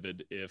fucking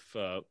livid if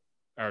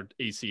our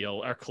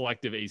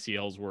collective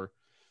ACLs were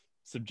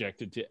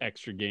subjected to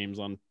extra games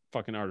on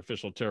fucking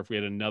artificial turf. We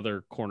had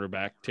another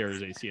cornerback tear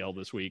his ACL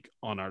this week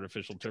on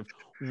artificial turf.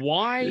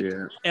 Why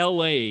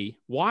LA?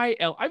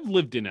 I've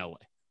lived in LA.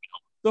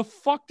 The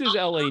fuck does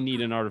LA need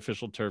an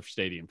artificial turf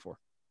stadium for?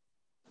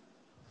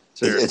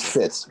 It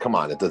fits. Come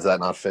on, does that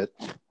not fit?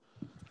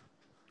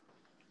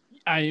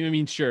 I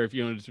mean, sure. If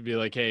you wanted to be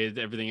like, hey,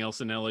 everything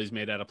else in LA is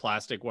made out of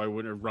plastic, why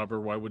wouldn't it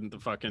rubber? Why wouldn't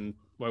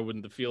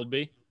the field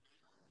be?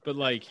 But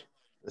like,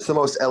 it's the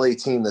most LA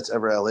team that's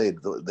ever LA'd.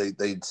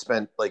 They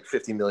spent like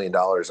 $50 million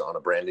on a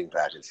branding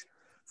package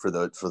for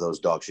those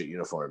dog shit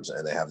uniforms,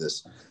 and they have the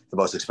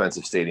most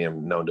expensive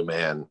stadium known to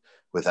man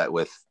with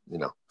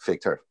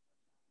fake turf.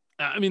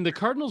 I mean, the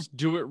Cardinals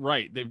do it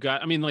right. They've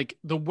got. I mean, like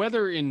the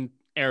weather in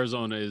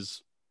Arizona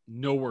is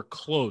nowhere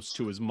close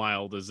to as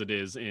mild as it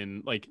is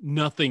in like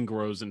nothing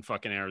grows in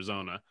fucking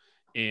Arizona,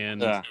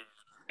 and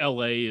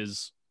LA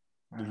is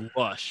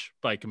lush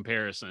by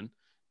comparison.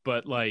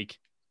 But like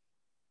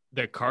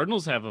the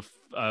Cardinals have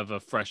a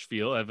fresh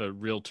field, have a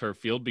real turf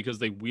field because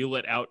they wheel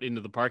it out into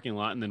the parking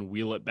lot and then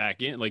wheel it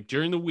back in. Like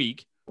during the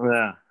week,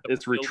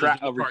 it's a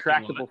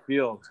retractable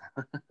field,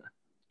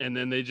 and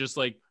then they just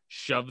like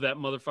shove that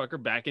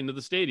motherfucker back into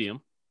the stadium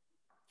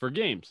for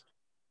games.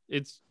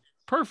 It's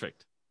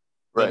perfect.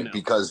 Right, no.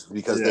 because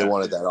they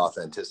wanted that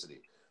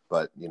authenticity.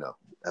 But,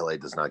 LA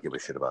does not give a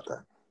shit about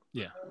that.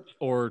 Yeah.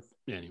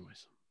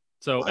 Anyways.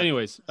 So,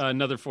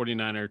 another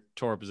 49er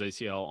tore up his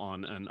ACL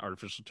on an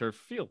artificial turf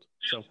field.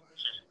 So,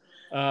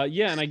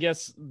 and I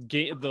guess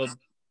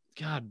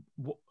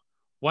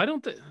why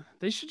don't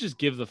they should just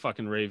give the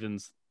fucking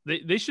Ravens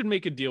They should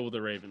make a deal with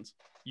the Ravens.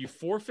 You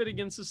forfeit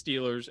against the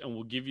Steelers, and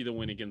we'll give you the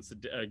win against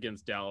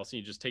Dallas, and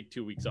you just take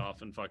 2 weeks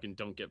off and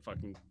don't give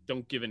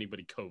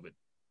anybody COVID.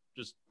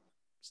 Just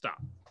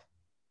stop.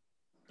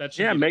 That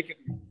should make it.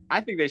 I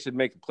think they should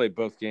make it play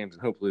both games,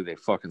 and hopefully they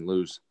fucking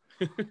lose.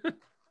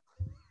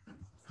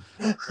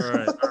 All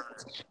right.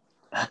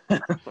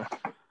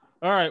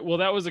 All right. Well,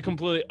 that was a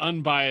completely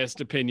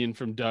unbiased opinion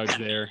from Doug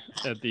there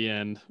at the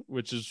end,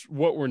 which is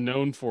what we're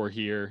known for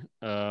here.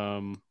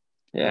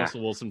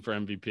 Russell Wilson for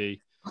MVP.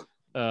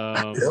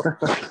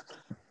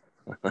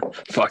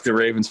 Fuck the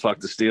Ravens. Fuck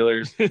the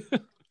Steelers.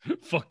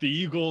 Fuck the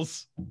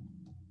Eagles.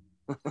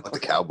 Fuck the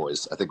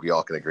Cowboys. I think we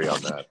all can agree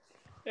on that.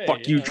 Hey,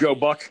 fuck you, Joe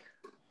Buck.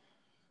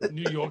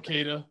 New York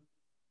hater.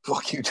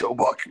 Fuck you, Joe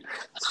Buck.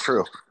 It's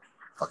true.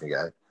 Fucking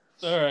guy.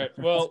 All right.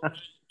 Well,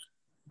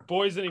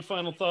 boys, any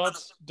final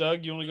thoughts?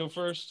 Doug, you want to go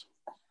first?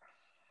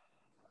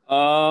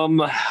 I'm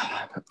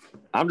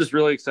just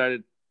really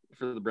excited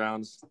for the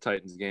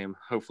Browns-Titans game.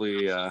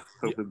 Hopefully the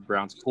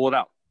Browns pull it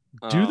out.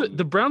 Do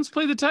the Browns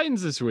play the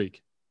Titans this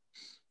week?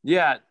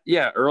 Yeah,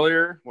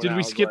 earlier. Did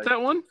we skip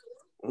that one?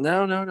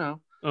 No.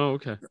 Oh,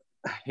 okay.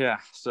 Yeah,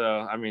 so,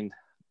 I mean,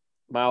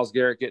 Myles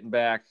Garrett getting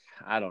back,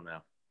 I don't know.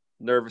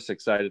 Nervous,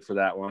 excited for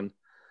that one.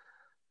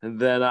 And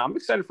then I'm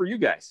excited for you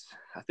guys.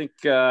 I think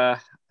we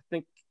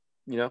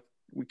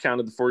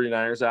counted the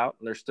 49ers out,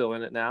 and they're still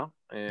in it now.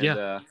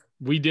 And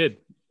we did.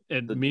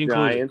 And the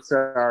Giants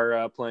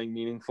are playing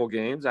meaningful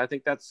games. I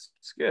think that's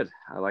good.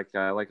 I like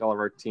all of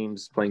our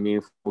teams playing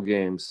meaningful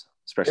games,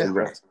 especially the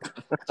Reds.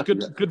 It's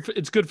good.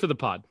 It's good for the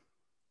pod.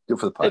 Good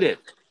for the pod. It is.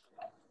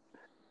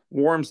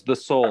 Warms the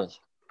soul.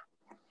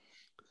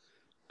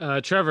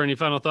 Trevor, any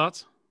final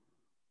thoughts?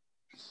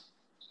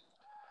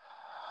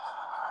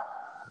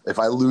 If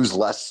I lose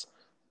less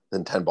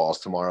than 10 balls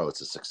tomorrow,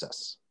 it's a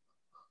success.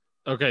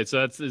 Okay,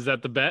 so is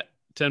that the bet?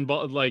 10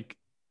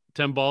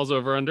 balls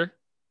over under?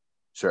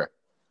 Sure.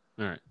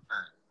 All right.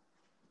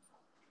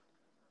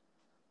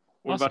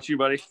 What about you,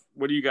 buddy?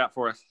 What do you got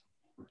for us?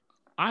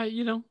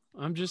 I'm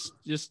just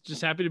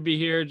happy to be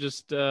here.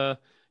 Just and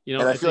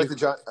I feel like the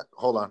Giants.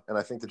 Hold on, and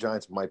I think the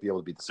Giants might be able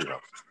to beat the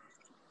Seahawks.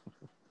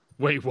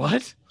 Wait,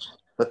 what?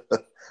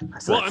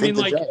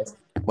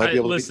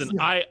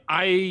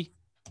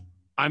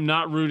 I'm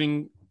not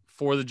rooting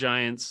for the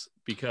Giants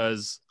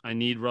because I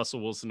need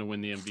Russell Wilson to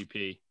win the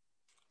MVP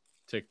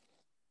to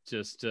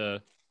just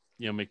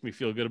make me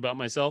feel good about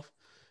myself.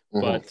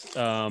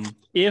 Mm-hmm. But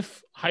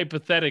if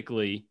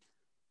hypothetically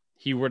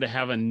he were to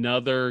have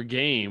another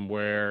game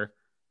where,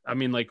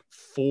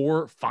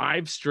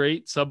 4-5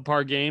 straight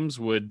subpar games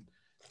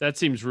that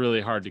seems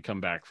really hard to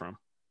come back from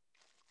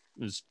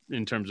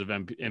in terms of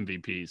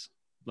MVPs.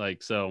 I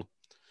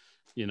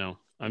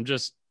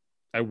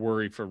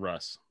worry for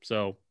Russ.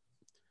 So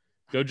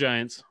go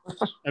Giants.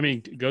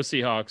 Go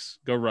Seahawks.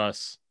 Go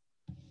Russ.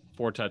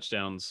 4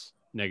 touchdowns,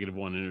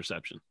 -1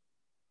 interception.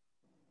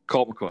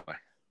 Colt McCoy.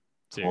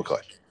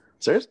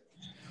 Serious?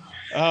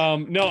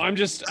 No,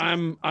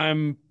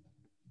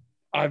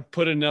 I've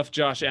put enough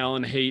Josh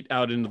Allen hate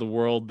out into the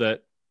world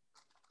that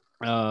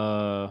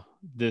I've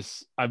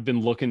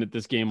been looking at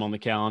this game on the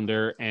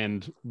calendar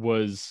and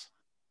was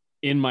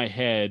in my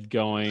head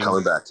going,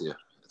 coming back to you.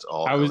 It's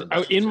all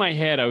in my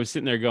head. I was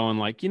sitting there going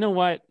like, you know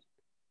what?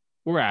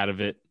 We're out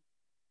of it.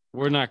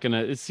 We're not going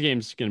to, this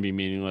game's going to be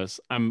meaningless.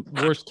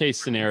 Worst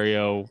case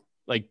scenario,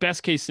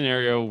 best case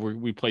scenario,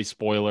 we play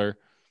spoiler.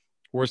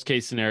 Worst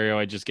case scenario,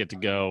 I just get to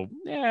go,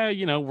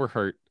 we're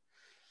hurt.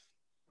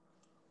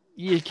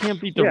 You can't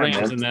beat the Rams,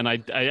 man. And then I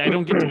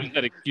don't get to use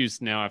that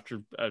excuse now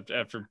after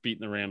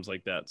beating the Rams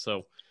like that.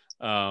 So,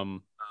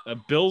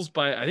 Bills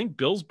by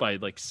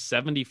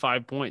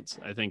 75 points.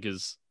 I think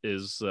is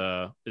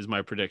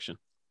my prediction.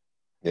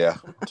 Yeah,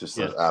 just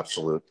an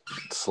absolute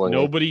sling.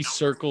 Nobody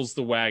circles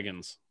the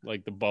wagons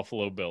like the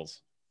Buffalo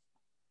Bills.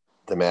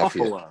 The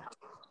mafia. Buffalo.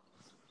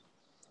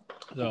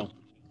 So,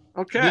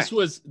 okay.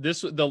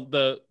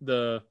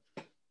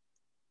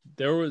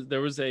 There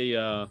was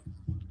a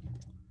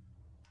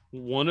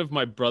one of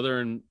my brother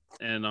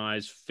and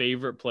I's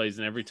favorite plays,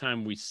 and every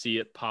time we see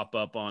it pop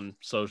up on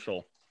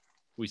social,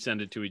 we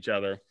send it to each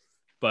other.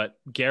 But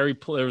there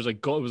was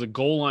it was a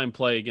goal line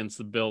play against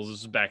the Bills.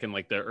 This was back in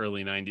the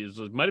early 90s.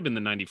 It might have been the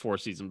 94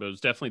 season, but it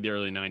was definitely the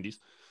early 90s.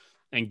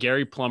 And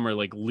Gary Plummer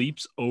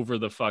leaps over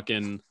the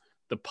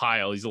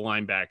pile. He's a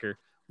linebacker.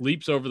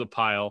 Leaps over the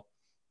pile,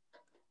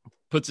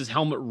 puts his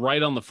helmet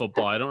right on the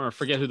football. I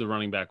forget who the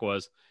running back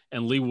was.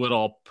 And Lee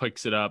Woodall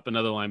picks it up,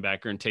 another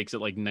linebacker, and takes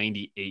it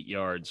 98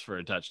 yards for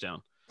a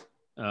touchdown.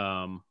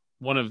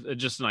 One of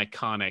just an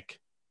iconic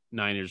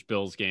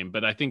Niners-Bills game.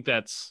 But I think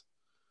that's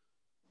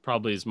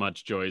probably as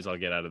much joy as I'll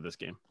get out of this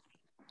game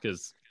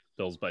because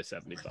Bills by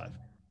 75.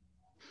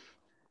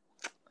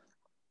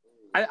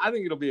 I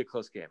think it'll be a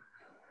close game.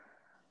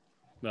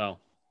 Well,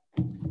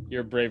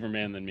 you're a braver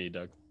man than me,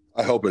 Doug.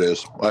 I hope it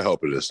is, man.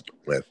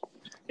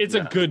 It's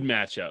a good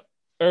matchup,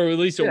 or at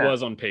least it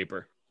was on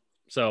paper.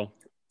 So,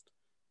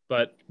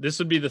 but this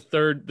will be the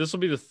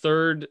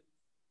third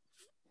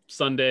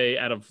Sunday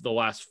out of the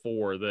last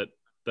 4 that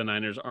the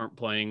Niners aren't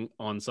playing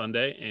on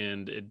Sunday,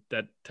 and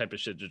that type of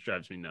shit just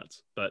drives me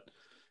nuts. But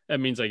that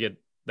means I get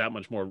that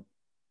much more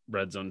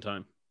red zone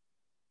time.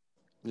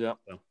 Yeah.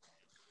 So.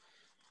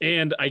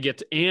 And I get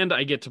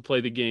to play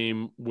the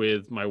game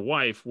with my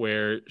wife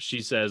where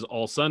she says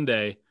all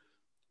Sunday,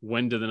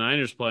 when do the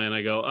Niners play? And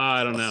I go,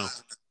 I don't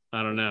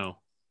know.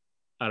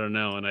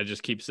 And I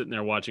just keep sitting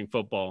there watching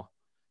football.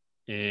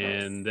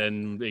 And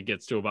then it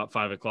gets to about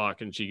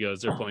 5:00 and she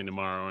goes, they're playing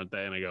tomorrow, aren't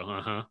they? And I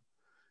go,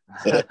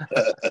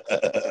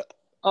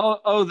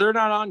 Oh, they're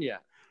not on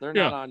yet. They're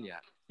not on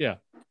yet. Yeah.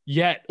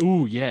 Yet.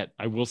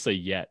 I will say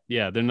yet.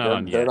 Yeah, they're not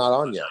on yet. They're not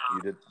on yet.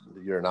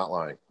 You're not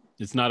lying.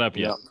 It's not up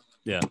yet. Yep.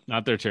 Yeah,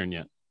 not their turn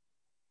yet.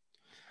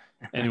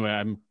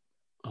 Anyway,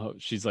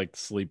 she's like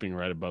sleeping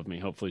right above me.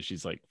 Hopefully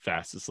she's like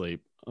fast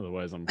asleep.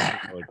 Otherwise I'm gonna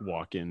like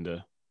walk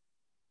into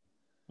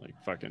like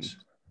fucking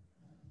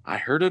I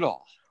heard it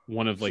all.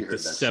 One of like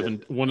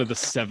one of the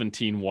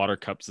 17 water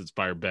cups that's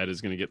by her bed is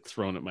gonna get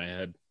thrown at my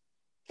head.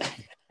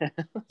 All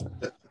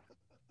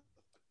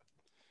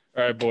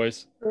right,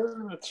 boys.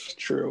 That's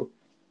true.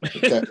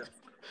 Okay.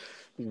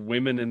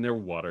 Women in their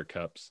water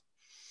cups.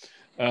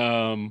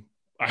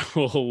 I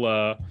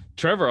will,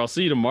 Trevor, I'll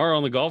see you tomorrow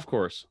on the golf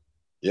course.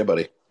 Yeah,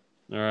 buddy.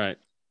 All right.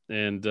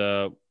 And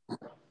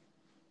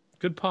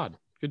good pod.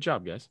 Good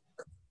job, guys.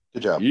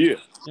 Good job. Yeah.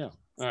 Yeah.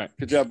 All right.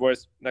 Good job,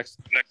 boys. Next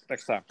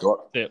time.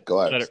 Go ahead.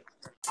 Later.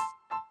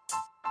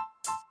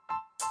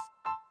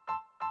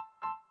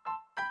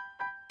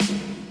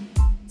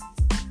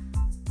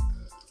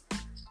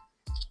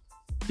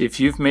 If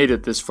you've made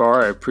it this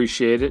far, I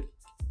appreciate it.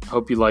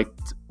 Hope you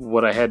liked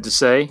what I had to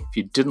say. If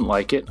you didn't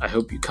like it, I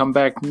hope you come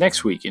back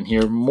next week and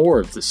hear more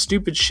of the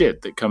stupid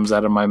shit that comes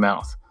out of my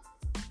mouth.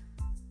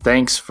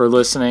 Thanks for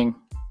listening.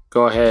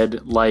 Go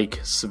ahead,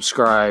 like,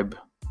 subscribe,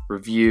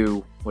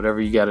 review,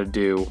 whatever you got to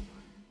do.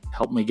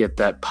 Help me get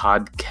that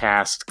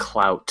podcast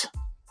clout.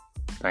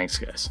 Thanks,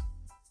 guys.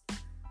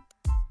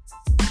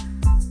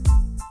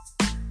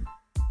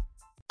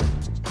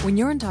 When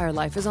your entire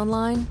life is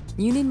online,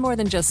 you need more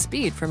than just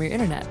speed from your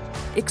internet.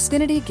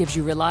 Xfinity gives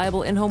you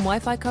reliable in-home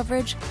Wi-Fi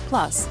coverage,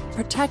 plus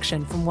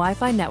protection from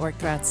Wi-Fi network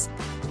threats.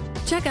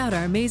 Check out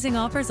our amazing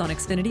offers on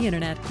Xfinity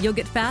Internet. You'll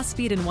get fast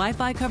speed and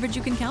Wi-Fi coverage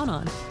you can count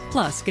on.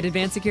 Plus, get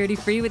advanced security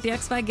free with the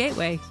xFi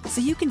Gateway,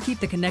 so you can keep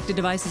the connected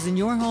devices in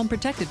your home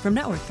protected from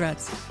network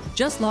threats.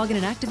 Just log in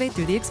and activate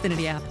through the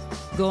Xfinity app.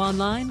 Go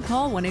online,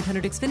 call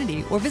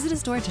 1-800-XFINITY, or visit a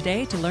store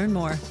today to learn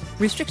more.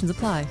 Restrictions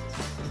apply.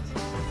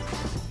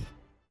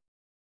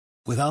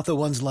 Without the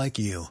ones like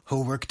you,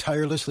 who work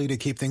tirelessly to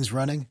keep things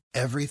running,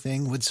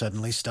 everything would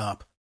suddenly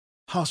stop.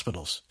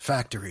 Hospitals,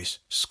 factories,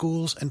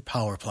 schools, and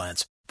power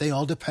plants, they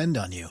all depend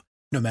on you.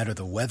 No matter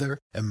the weather,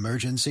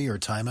 emergency, or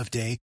time of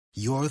day,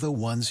 you're the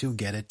ones who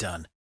get it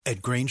done.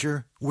 At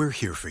Grainger, we're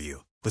here for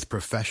you with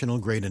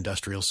professional-grade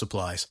industrial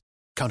supplies.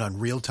 Count on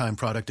real-time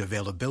product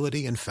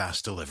availability and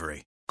fast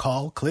delivery.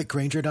 Call, click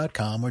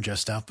Grainger.com, or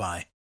just stop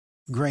by.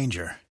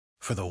 Grainger,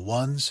 for the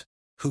ones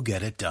who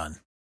get it done.